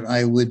 And what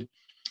I would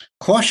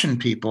caution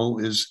people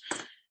is,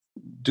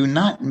 do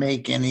not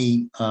make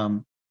any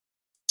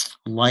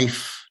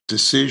life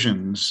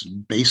decisions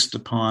based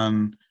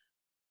upon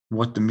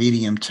what the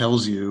medium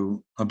tells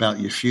you about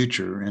your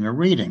future in a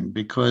reading,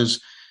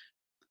 because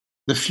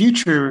the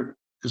future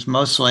is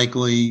most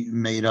likely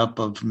made up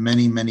of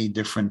many, many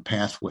different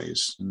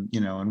pathways,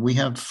 and we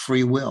have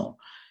free will,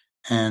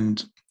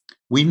 and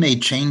we may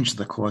change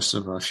the course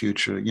of our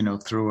future,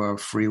 through our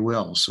free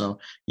will. So,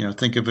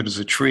 think of it as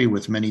a tree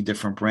with many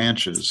different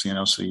branches,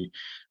 so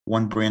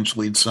one branch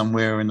leads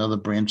somewhere, another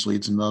branch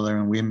leads another,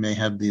 and we may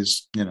have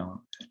these,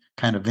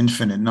 kind of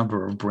infinite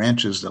number of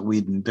branches that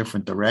lead in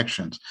different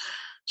directions.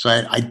 So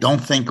I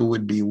don't think it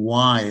would be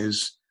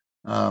wise,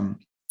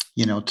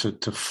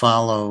 to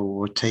follow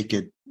or take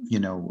it.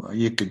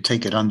 You could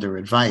take it under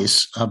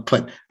advice,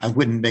 but I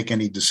wouldn't make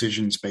any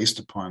decisions based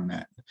upon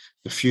that.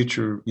 The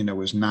future,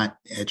 is not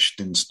etched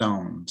in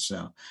stone.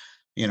 So,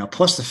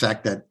 plus the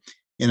fact that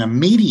in a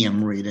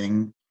medium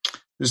reading,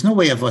 there's no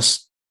way of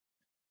us,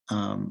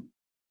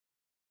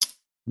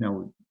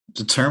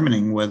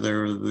 determining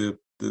whether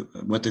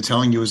what they're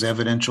telling you is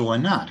evidential or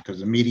not,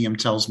 because the medium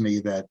tells me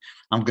that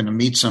I'm going to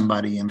meet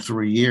somebody in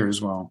 3 years.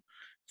 Well,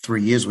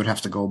 3 years would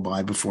have to go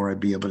by before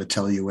I'd be able to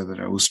tell you whether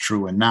that was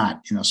true or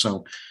not.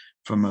 So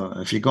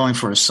if you're going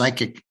for a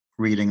psychic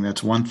reading,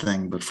 that's one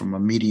thing, but from a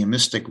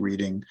mediumistic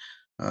reading,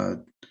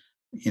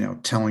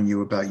 telling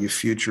you about your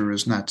future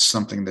is not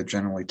something that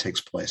generally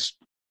takes place.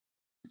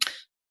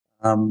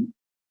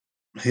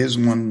 Here's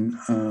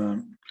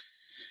one.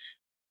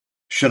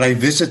 Should I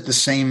visit the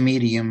same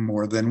medium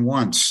more than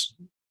once?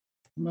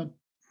 But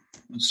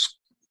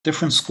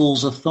different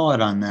schools of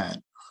thought on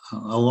that.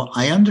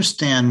 I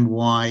understand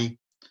why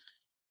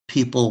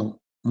people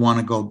want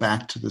to go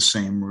back to the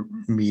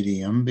same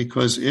medium,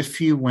 because if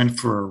you went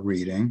for a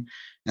reading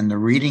and the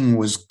reading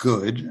was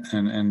good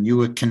and you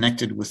were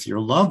connected with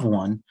your loved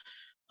one,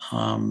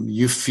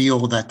 you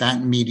feel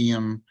that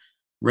medium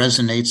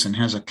resonates and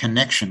has a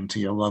connection to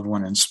your loved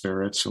one in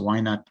spirit. So why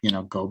not,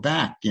 go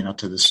back,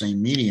 to the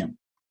same medium?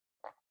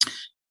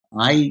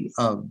 I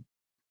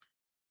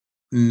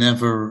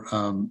never,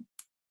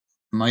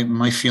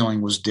 my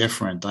feeling was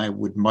different. I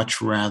would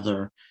much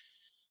rather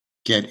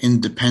get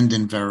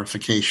independent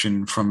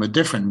verification from a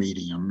different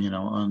medium,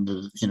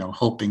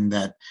 hoping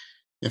that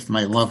if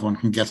my loved one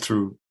can get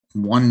through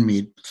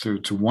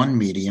to one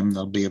medium,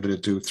 they'll be able to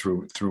do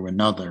through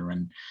another.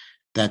 And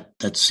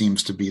that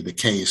seems to be the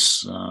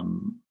case,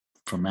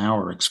 from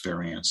our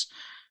experience.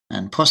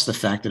 And plus the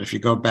fact that if you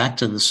go back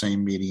to the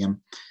same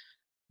medium,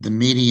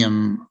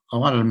 a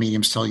lot of the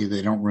mediums tell you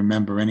they don't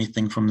remember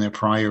anything from their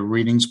prior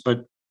readings,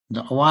 but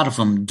a lot of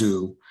them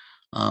do.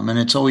 And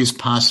it's always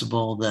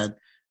possible that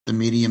the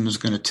medium is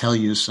going to tell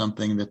you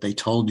something that they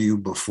told you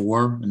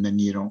before, and then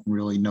you don't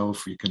really know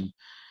if you can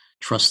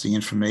trust the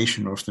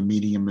information or if the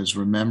medium is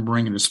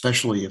remembering, and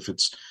especially if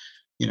it's,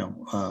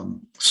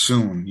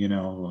 soon,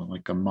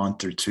 like a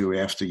month or two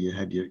after you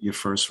had your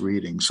first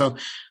reading. So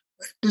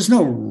there's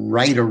no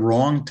right or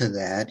wrong to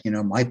that.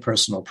 My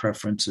personal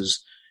preference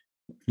is,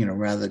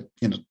 rather,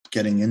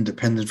 getting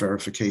independent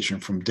verification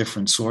from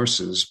different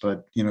sources,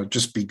 but,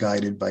 just be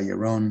guided by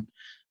your own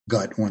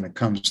gut when it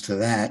comes to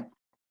that.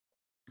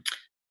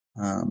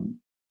 Can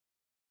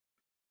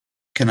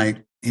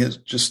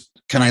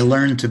I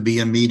learn to be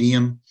a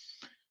medium?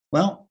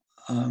 Well,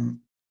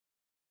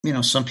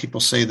 some people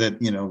say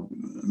that,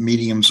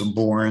 mediums are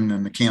born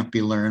and they can't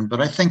be learned,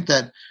 but I think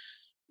that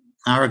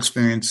our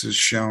experience has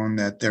shown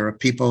that there are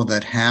people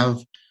that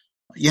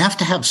you have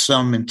to have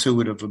some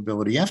intuitive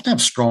ability. You have to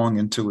have strong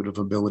intuitive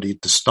ability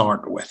to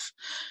start with.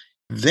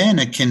 Then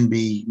it can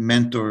be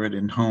mentored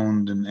and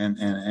honed,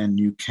 and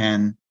you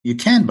can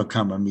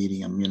become a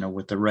medium,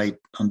 with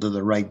under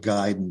the right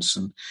guidance,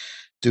 and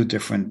do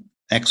different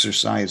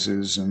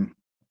exercises, and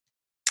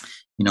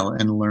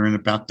and learn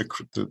about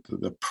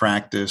the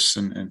practice,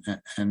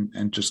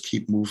 and just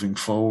keep moving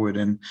forward.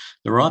 And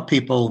there are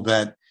people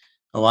that,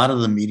 a lot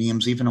of the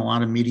mediums, even a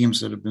lot of mediums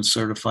that have been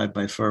certified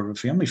by Forever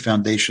Family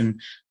Foundation,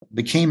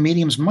 became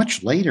mediums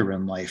much later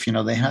in life.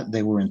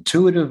 They were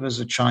intuitive as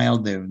a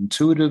child, they were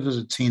intuitive as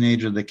a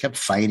teenager. They kept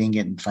fighting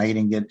it,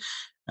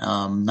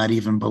 not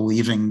even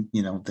believing,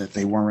 that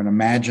they weren't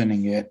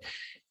imagining it.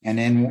 And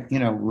then,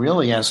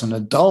 really as an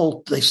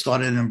adult, they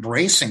started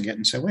embracing it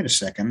and said, wait a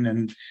second,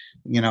 and,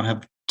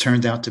 have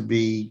turned out to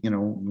be,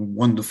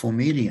 wonderful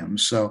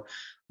mediums. So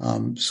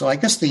I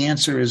guess the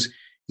answer is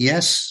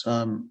yes.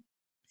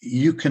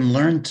 You can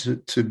learn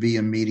to be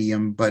a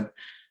medium, but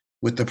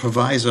with the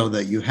proviso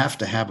that you have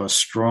to have a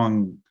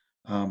strong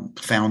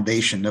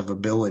foundation of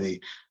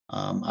ability.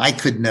 I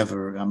could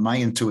never. My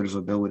intuitive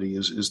ability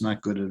is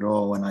not good at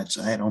all, and I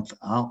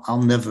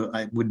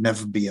would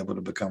never be able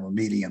to become a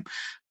medium.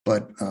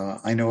 But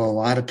I know a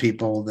lot of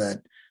people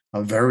that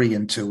are very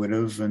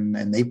intuitive,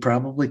 and they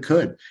probably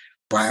could.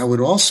 But I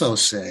would also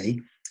say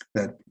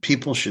that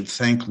people should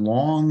think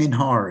long and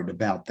hard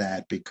about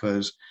that,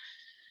 because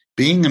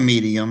being a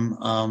medium,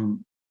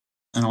 and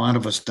a lot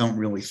of us don't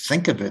really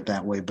think of it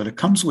that way, but it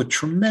comes with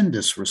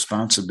tremendous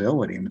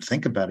responsibility. I mean,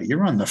 think about it.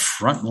 You're on the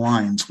front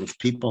lines with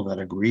people that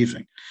are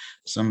grieving.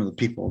 Some of the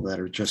people that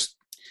are just,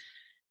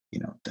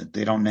 that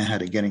they don't know how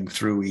to getting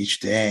through each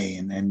day,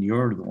 and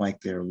you're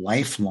like their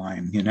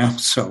lifeline,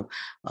 So,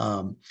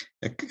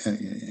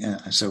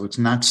 so it's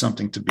not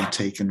something to be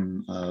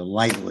taken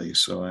lightly.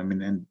 So, I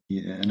mean, and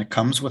it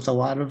comes with a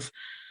lot of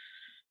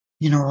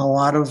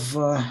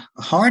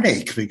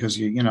heartache, because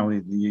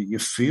you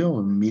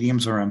feel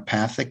mediums are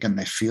empathic, and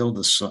they feel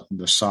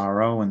the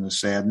sorrow and the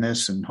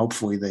sadness, and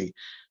hopefully they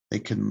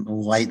can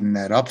lighten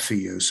that up for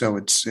you. So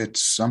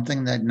it's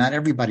something that not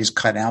everybody's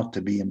cut out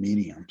to be a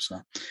medium.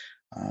 So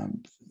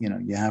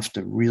you have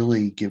to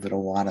really give it a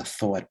lot of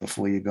thought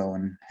before you go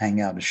and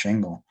hang out a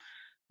shingle.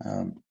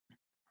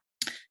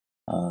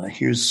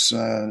 Here's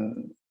a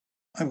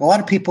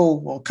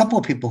couple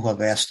of people who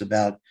have asked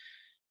about,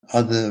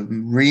 are the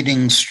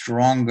readings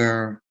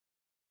stronger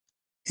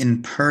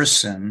in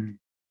person?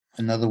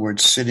 In other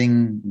words,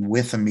 sitting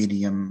with a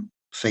medium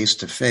face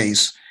to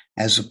face,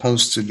 as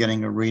opposed to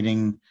getting a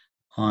reading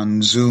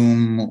on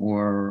Zoom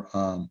or,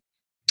 on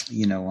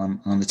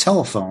the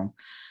telephone.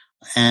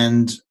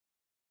 And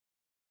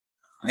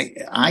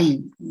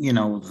I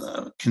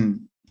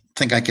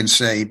can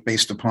say,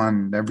 based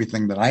upon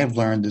everything that I have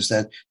learned, is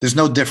that there's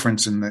no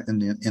difference in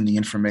the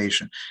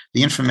information.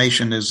 The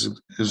information is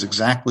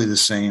exactly the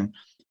same.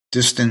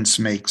 Distance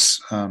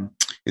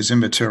is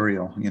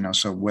immaterial,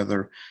 So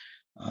whether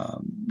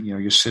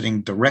you're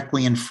sitting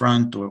directly in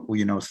front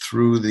or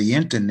through the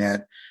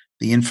internet,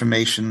 the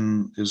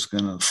information is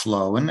going to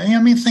flow. And I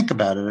mean, think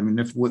about it. I mean,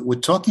 if we're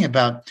talking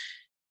about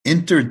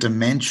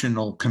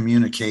interdimensional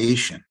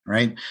communication,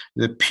 right?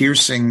 The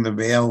piercing the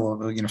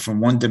veil, from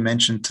one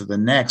dimension to the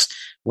next.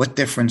 What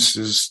difference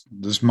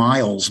does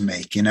miles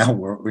make?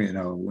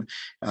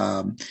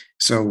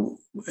 So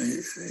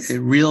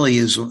it really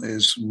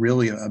is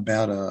really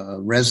about a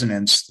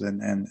resonance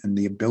and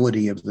the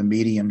ability of the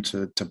medium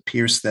to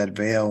pierce that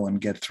veil and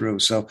get through.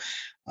 So,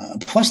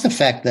 plus the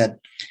fact that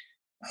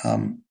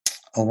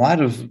a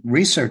lot of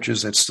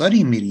researchers that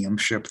study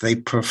mediumship, they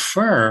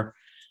prefer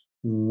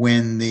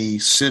when the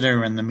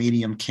sitter and the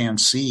medium can't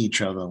see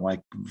each other,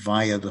 like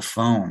via the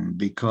phone,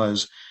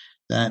 because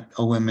that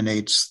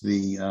eliminates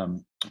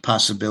the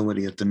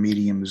possibility that the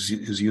medium is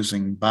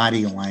using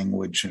body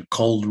language and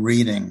cold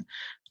reading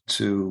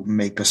to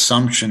make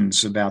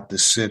assumptions about the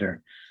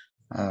sitter.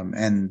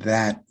 And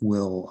that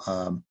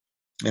will,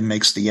 it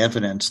makes the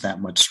evidence that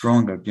much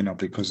stronger,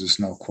 because there's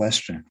no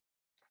question.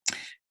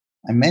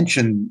 I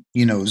mentioned,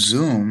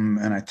 Zoom,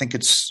 and I think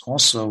it's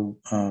also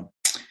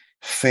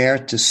fair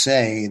to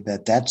say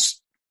that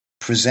that's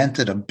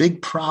presented a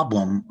big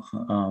problem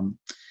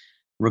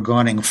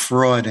regarding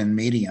fraud and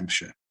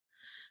mediumship,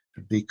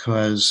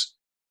 because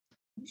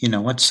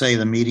let's say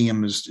the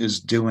medium is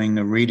doing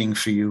a reading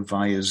for you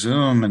via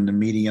Zoom, and the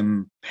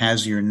medium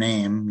has your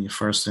name, your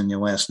first and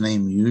your last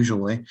name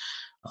usually.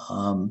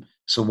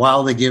 So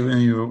while they're giving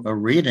you a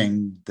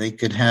reading, they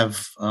could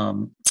have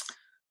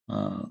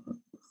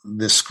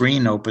the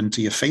screen open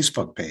to your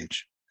Facebook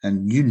page.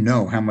 And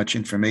how how much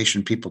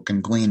information people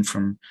can glean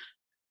from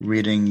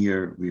reading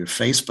your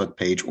Facebook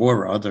page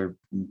or other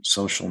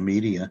social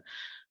media.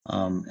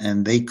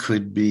 And they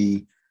could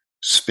be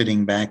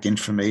spitting back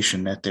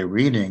information that they're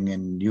reading,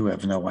 and you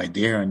have no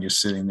idea. And you're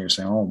sitting there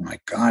saying, oh my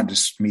God,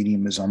 this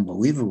medium is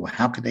unbelievable.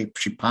 How could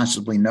she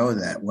possibly know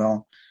that?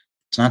 Well,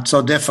 it's not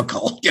so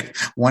difficult.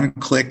 One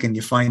click and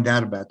you find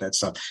out about that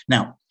stuff.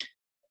 Now,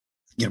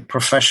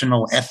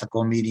 professional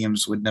ethical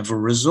mediums would never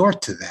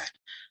resort to that.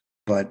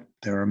 But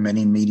there are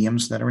many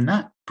mediums that are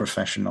not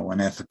professional and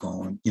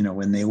ethical,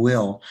 and they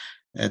will.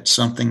 It's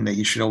something that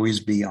you should always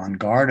be on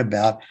guard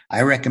about.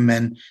 I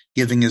recommend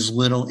giving as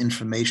little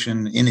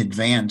information in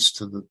advance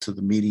to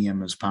the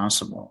medium as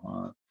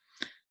possible.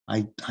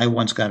 I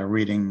once got a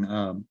reading,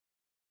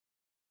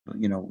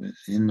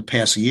 in the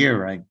past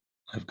year,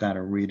 I've got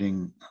a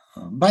reading.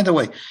 By the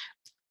way,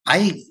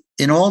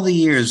 in all the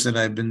years that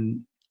I've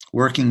been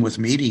working with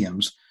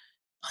mediums,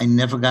 I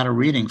never got a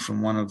reading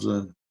from one of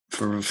the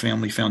for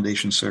Family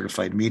Foundation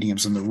certified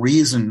mediums. And the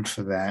reason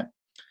for that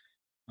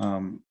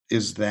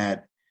is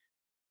that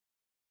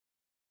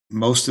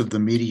most of the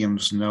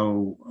mediums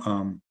know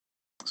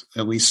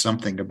at least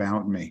something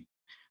about me.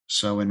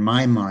 So in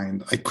my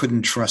mind, I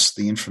couldn't trust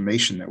the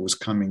information that was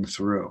coming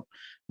through,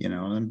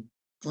 and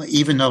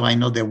even though I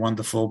know they're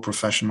wonderful,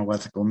 professional,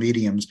 ethical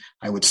mediums,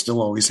 I would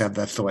still always have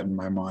that thought in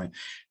my mind.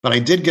 But I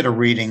did get a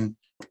reading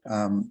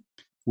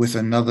with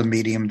another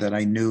medium that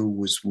I knew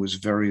was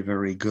very,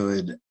 very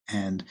good.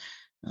 And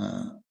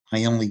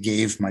I only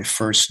gave my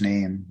first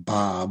name,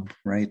 Bob,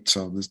 right?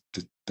 So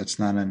that's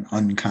not an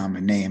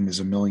uncommon name.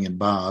 There's a million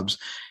Bobs.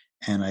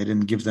 And I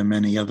didn't give them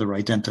any other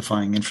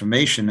identifying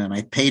information. And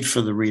I paid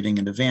for the reading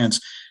in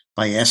advance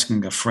by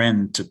asking a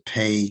friend to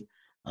pay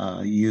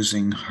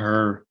using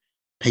her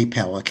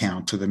PayPal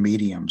account to the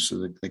medium so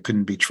that they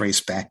couldn't be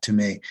traced back to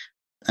me.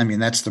 I mean,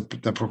 that's the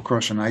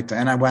precaution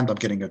and I wound up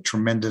getting a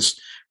tremendous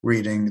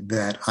reading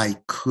that I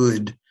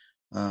could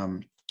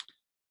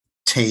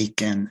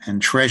take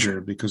and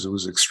treasure because it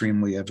was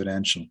extremely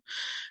evidential. All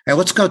right,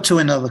 let's go to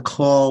another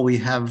call. We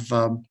have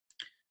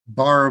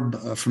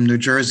Barb from New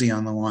Jersey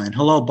on the line.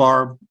 Hello,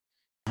 Barb.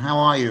 How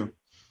are you?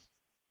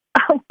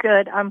 Oh,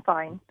 good. I'm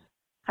fine.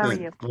 How are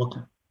Good. you?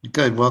 Welcome.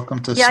 Good. Welcome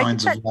to Yeah,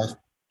 Signs of Life.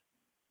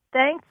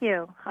 thank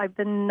you. I've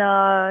been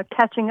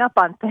catching up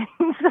on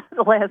things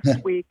the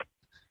last week,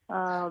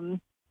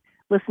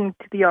 listening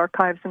to the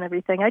archives and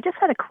everything. I just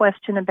had a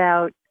question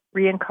about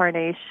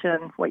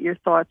reincarnation, what your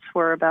thoughts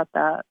were about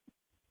that.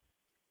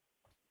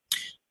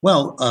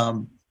 Well,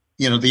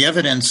 the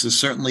evidence is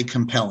certainly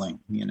compelling.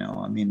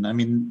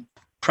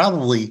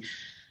 Probably,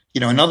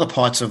 in other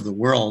parts of the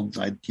world,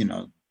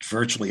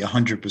 virtually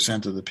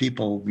 100% of the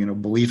people,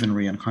 believe in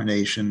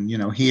reincarnation.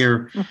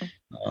 Here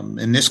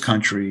in this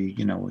country,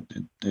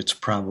 it's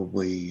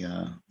probably,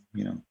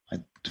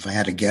 if I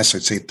had to guess,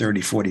 I'd say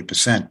 30,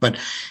 40%. But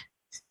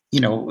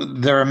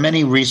there are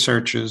many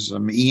researchers.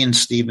 Ian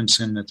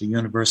Stevenson at the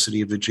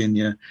University of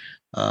Virginia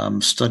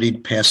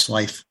studied past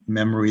life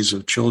memories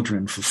of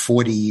children for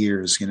 40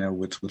 years,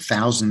 with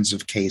thousands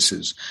of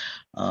cases.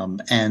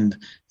 And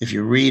if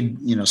you read,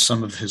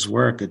 some of his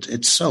work,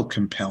 it's so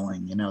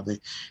compelling.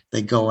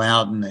 They go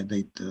out and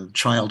the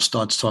child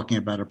starts talking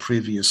about a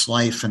previous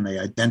life, and they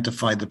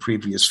identify the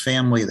previous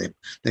family.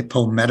 They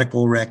pull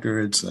medical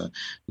records,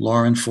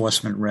 law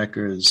enforcement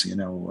records,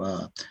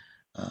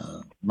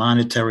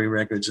 monetary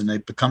records, and they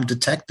become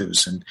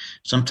detectives. And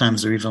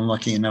sometimes they're even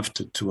lucky enough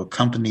to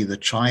accompany the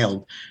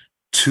child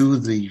to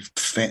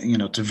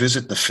to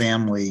visit the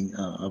family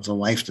of the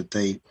life that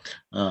they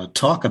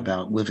talk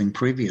about living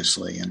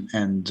previously.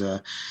 And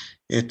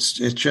it's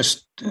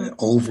just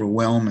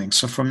overwhelming.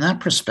 So from that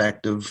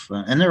perspective,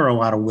 and there are a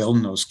lot of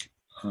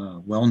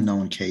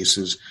well-known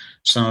cases,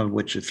 some of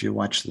which, if you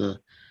watch the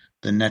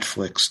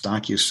Netflix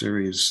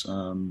docuseries,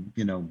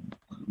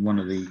 one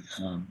of the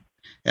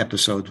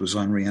episode was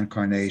on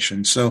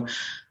reincarnation. So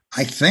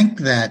I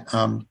think that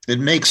it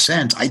makes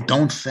sense.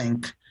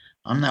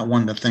 I'm not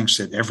one that thinks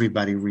that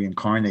everybody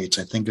reincarnates.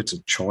 I think it's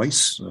a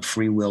choice, a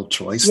free will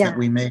choice that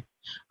we make,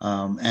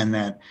 and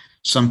that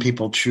some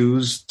people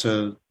choose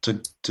to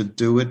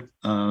do it.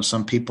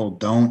 Some people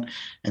don't.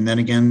 And then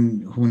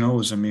again, who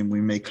knows? We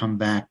may come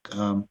back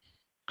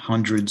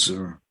hundreds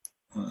or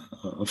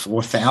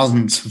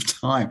thousands of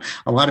times.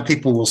 A lot of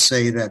people will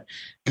say that,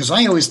 because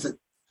I always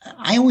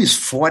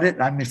fought it.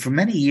 For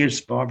many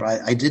years, Barbara,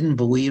 I didn't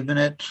believe in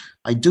it.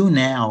 I do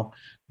now,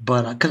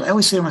 but because I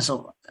always say to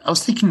myself, I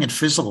was thinking in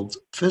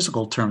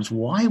physical terms,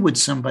 why would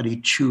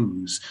somebody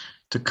choose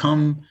to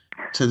come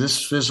to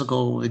this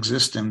physical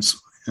existence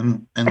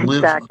and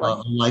live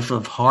a life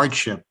of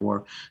hardship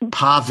or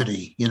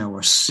poverty,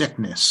 or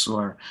sickness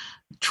or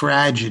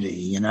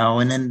tragedy, and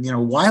then,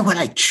 why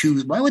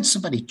would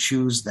somebody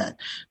choose that?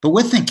 But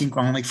we're thinking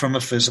only from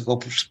a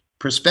physical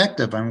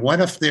perspective. And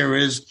what if there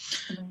is,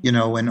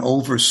 an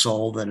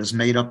oversoul that is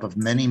made up of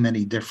many,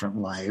 many different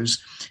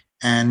lives?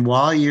 And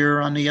while you're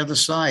on the other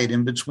side,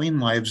 in between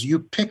lives, you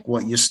pick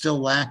what you're still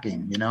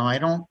lacking. That's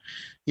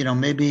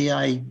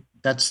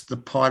the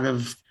part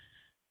of,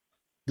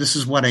 this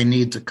is what I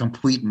need to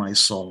complete my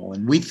soul.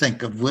 And we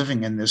think of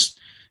living in this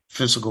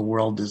physical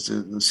world as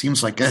it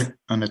seems like an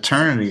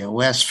eternity. It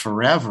lasts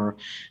forever.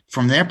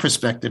 From their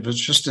perspective, it's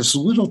just this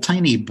little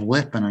tiny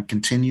blip in a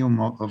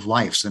continuum of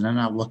life. So they're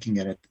not looking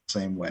at it the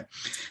same way.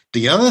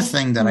 The other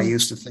thing that I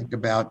used to think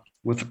about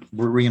with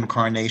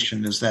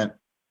reincarnation is that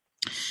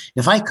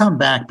if I come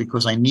back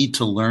because I need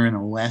to learn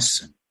a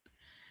lesson,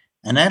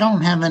 and I don't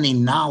have any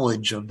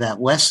knowledge of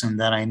that lesson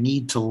that I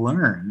need to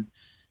learn,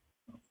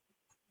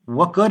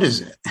 what good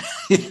is it?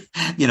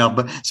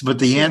 But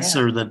the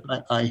answer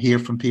that I hear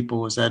from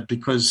people is that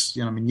because,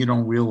 you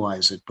don't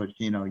realize it, but,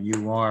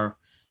 you are,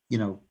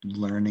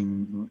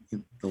 learning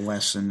the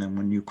lesson. And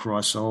when you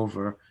cross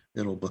over,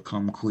 it'll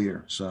become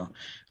clear. So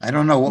I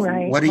don't know.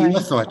 What are your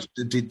thoughts?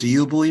 Do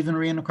you believe in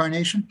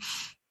reincarnation?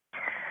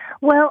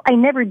 Well, I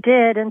never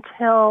did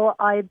until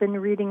I've been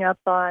reading up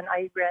on,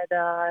 I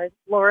read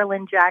Laura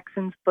Lynn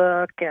Jackson's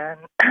book and,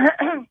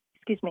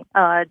 excuse me,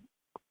 kind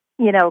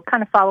of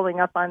following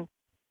up on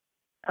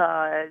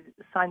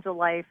Signs of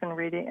Life and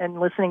reading and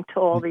listening to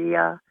all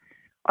the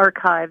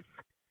archives.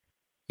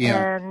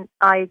 Yeah. And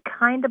I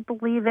kind of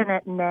believe in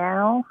it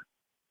now.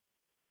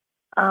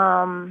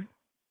 But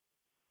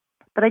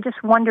I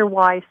just wonder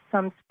why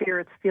some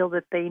spirits feel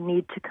that they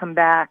need to come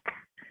back.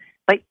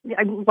 Like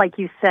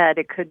you said,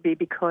 it could be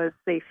because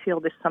they feel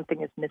there's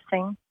something is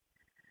missing.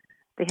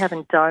 They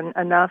haven't done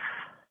enough.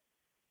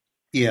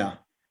 Yeah,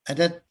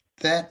 that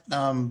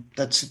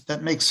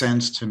makes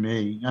sense to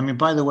me.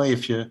 By the way,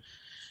 if you're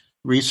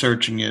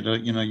researching it,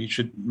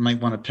 you might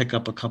want to pick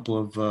up a couple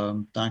of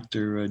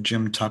Dr.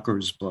 Jim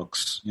Tucker's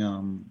books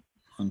on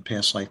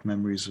past life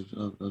memories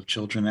of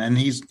children. And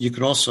you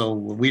could also,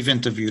 we've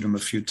interviewed him a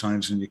few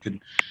times, and you could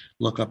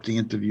look up the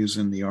interviews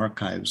in the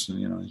archives.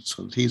 And,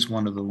 so he's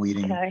one of the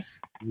leading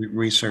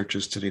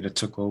researchers today that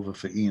took over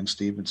for Ian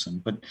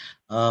Stevenson. But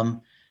I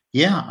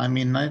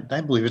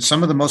believe it's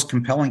some of the most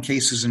compelling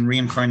cases in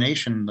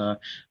reincarnation are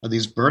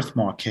these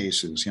birthmark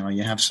cases.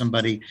 You have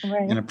somebody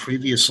in a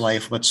previous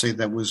life, let's say,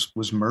 that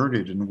was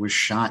murdered and was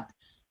shot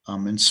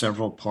in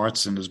several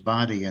parts in his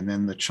body. And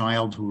then the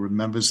child who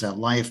remembers that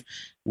life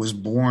was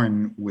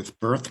born with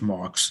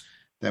birthmarks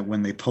that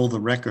when they pull the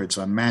records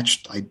are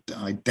matched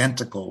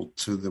identical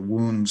to the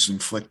wounds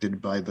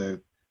inflicted by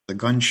the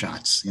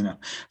gunshots,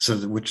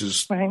 so which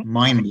is Right.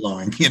 mind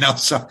blowing,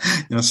 so,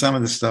 some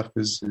of the stuff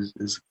is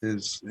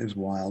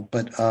wild,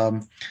 but,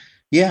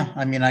 yeah,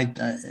 I mean, I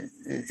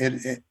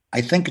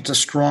think it's a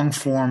strong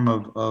form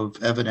of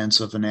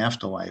evidence of an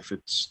afterlife.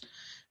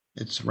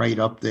 It's right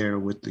up there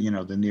with the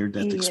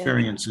near-death Yeah.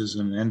 experiences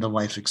and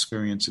end-of-life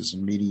experiences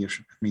and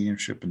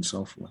mediumship and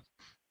so forth.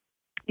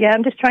 Yeah,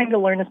 I'm just trying to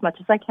learn as much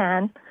as I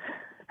can.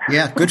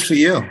 Yeah, good for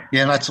you.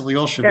 Yeah, that's what we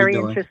all should Very be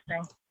doing.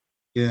 interesting.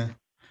 Yeah.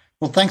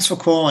 Well, thanks for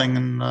calling,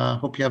 and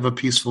hope you have a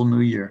peaceful New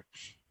Year.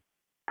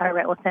 All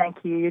right. Well, thank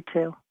you. You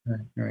too. All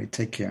right.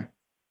 Take care.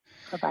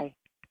 Bye-bye.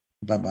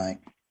 Bye-bye.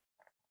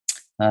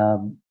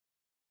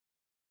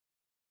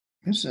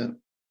 Here's an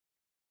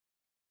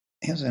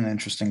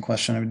interesting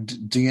question.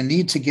 Do you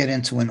need to get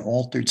into an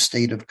altered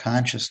state of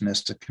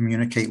consciousness to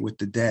communicate with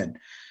the dead?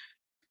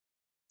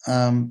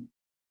 I've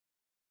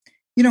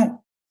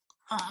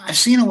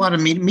seen a lot of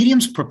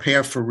mediums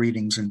prepare for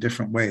readings in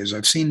different ways.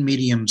 I've seen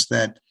mediums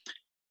that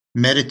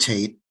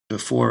meditate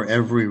before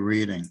every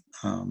reading,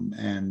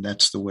 and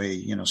that's the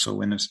way,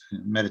 so in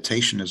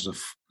meditation is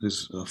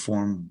a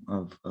form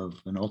of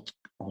an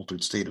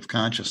altered state of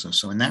consciousness.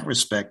 So in that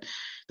respect,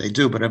 they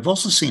do. But I've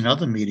also seen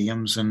other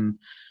mediums, and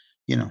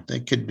they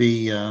could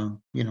be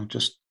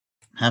just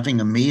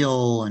having a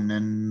meal and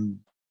then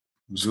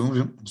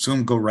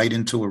Zoom go right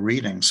into a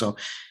reading. So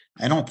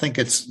I don't think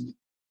I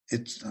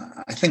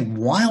think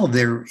while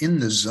they're in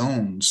the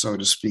zone, so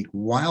to speak,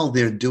 while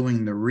they're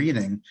doing the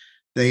reading,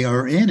 they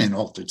are in an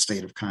altered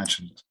state of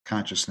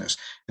consciousness,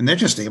 and they're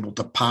just able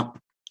to pop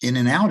in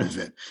and out of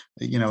it.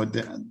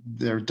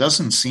 There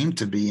doesn't seem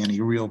to be any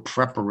real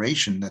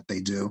preparation that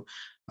they do.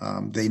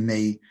 A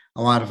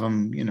lot of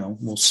them,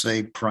 will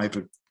say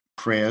private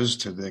prayers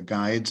to their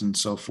guides and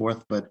so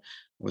forth,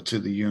 or to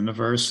the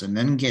universe, and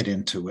then get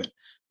into it.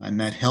 And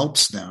that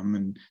helps them,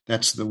 and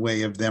that's the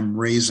way of them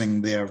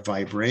raising their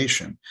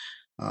vibration.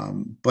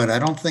 But I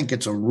don't think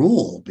it's a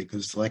rule,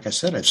 because, like I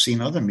said, I've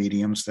seen other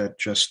mediums that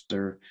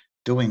they're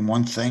doing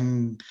one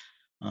thing,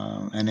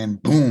 and then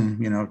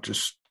boom,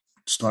 just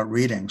start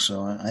reading.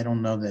 So I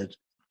don't know that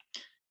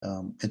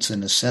it's a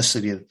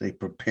necessity that they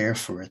prepare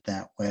for it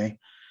that way.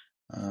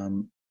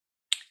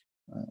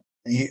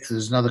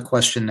 There's another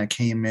question that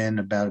came in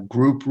about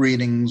group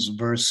readings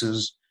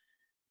versus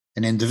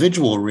an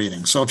individual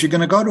reading. So if you're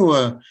going to go to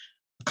a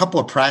couple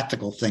of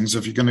practical things,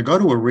 if you're going to go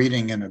to a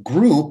reading in a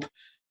group,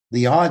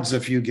 the odds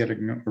of you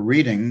getting a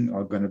reading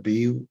are going to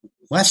be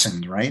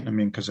lessened, right? I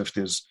mean, because if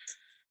there's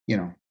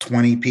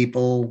 20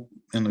 people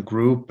in the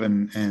group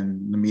and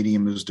the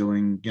medium is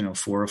doing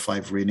 4 or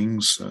 5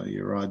 readings,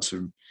 your odds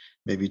are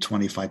maybe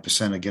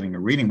 25% of getting a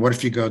reading. What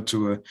if you go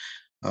to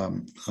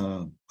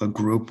a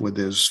group where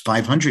there's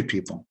 500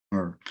 people,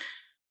 or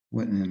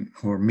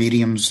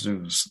mediums,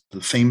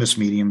 the famous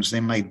mediums,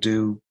 they might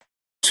do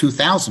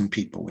 2,000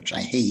 people, which I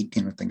hate,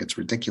 I think it's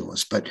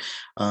ridiculous, but,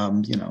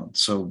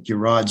 so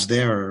your odds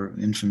there are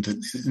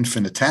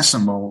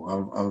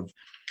infinitesimal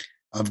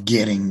of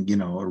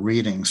getting, a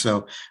reading.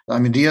 So, I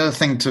mean, the other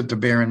thing to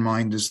bear in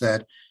mind is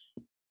that,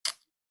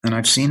 and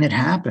I've seen it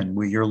happen,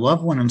 where your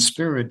loved one in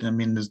spirit, I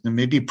mean, there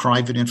may be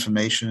private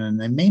information, and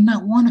they may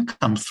not want to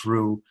come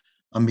through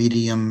a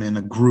medium in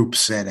a group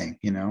setting,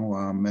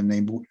 and they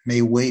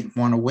may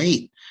want to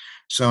wait.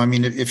 So, I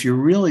mean, if you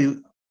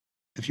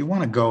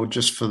want to go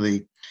just for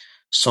the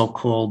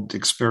so-called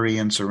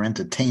experience or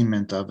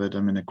entertainment of it,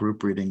 I mean, a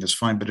group reading is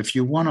fine. But if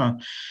you want to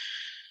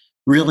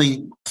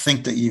really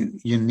think that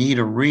you need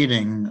a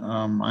reading,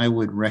 I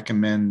would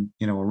recommend,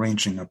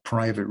 arranging a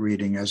private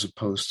reading as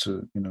opposed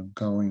to,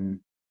 going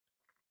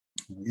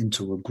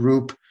into a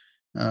group.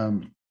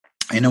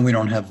 I know we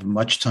don't have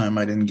much time.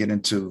 I didn't get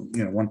into,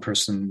 one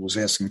person was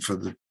asking for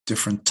the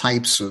different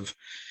types of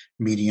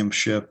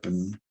mediumship,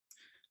 and,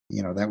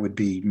 that would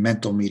be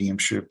mental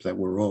mediumship that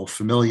we're all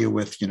familiar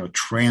with,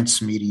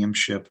 trance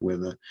mediumship, where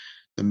the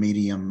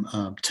medium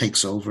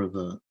takes over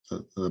the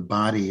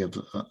body of,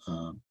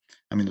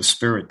 the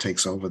spirit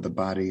takes over the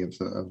body of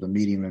the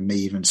medium and may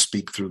even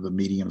speak through the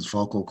medium's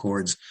vocal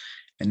cords.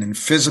 And then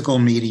physical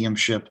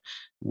mediumship,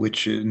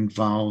 which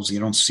involves, you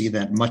don't see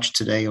that much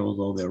today,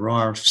 although there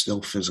are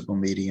still physical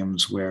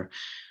mediums where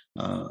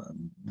a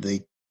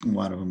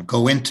lot of them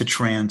go into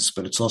trance,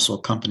 but it's also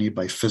accompanied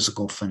by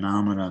physical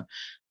phenomena,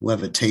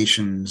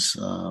 levitations,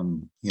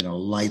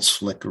 lights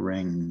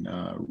flickering,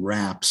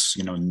 raps,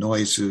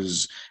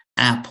 noises,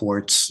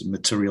 apports,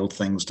 material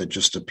things that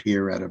just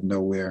appear out of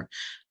nowhere,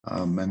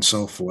 and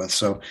so forth.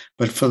 So,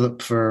 but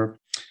for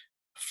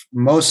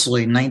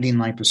mostly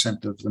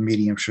 99% of the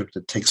mediumship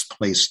that takes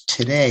place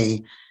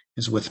today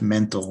is with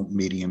mental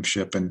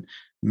mediumship, and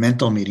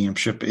mental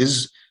mediumship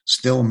is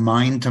still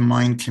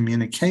mind-to-mind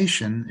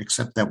communication,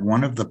 except that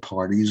one of the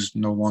parties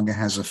no longer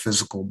has a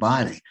physical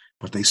body,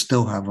 but they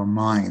still have a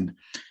mind.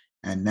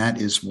 And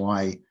that is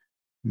why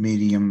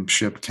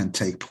mediumship can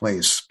take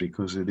place,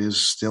 because it is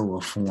still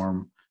a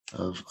form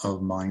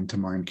of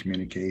mind-to-mind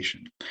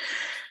communication.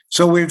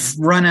 So we've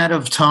run out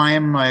of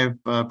time. I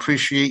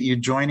appreciate you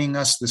joining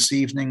us this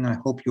evening. I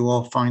hope you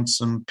all find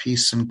some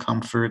peace and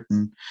comfort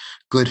and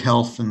good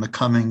health in the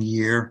coming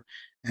year.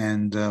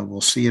 And we'll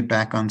see you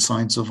back on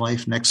Signs of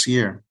Life next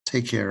year.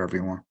 Take care,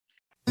 everyone.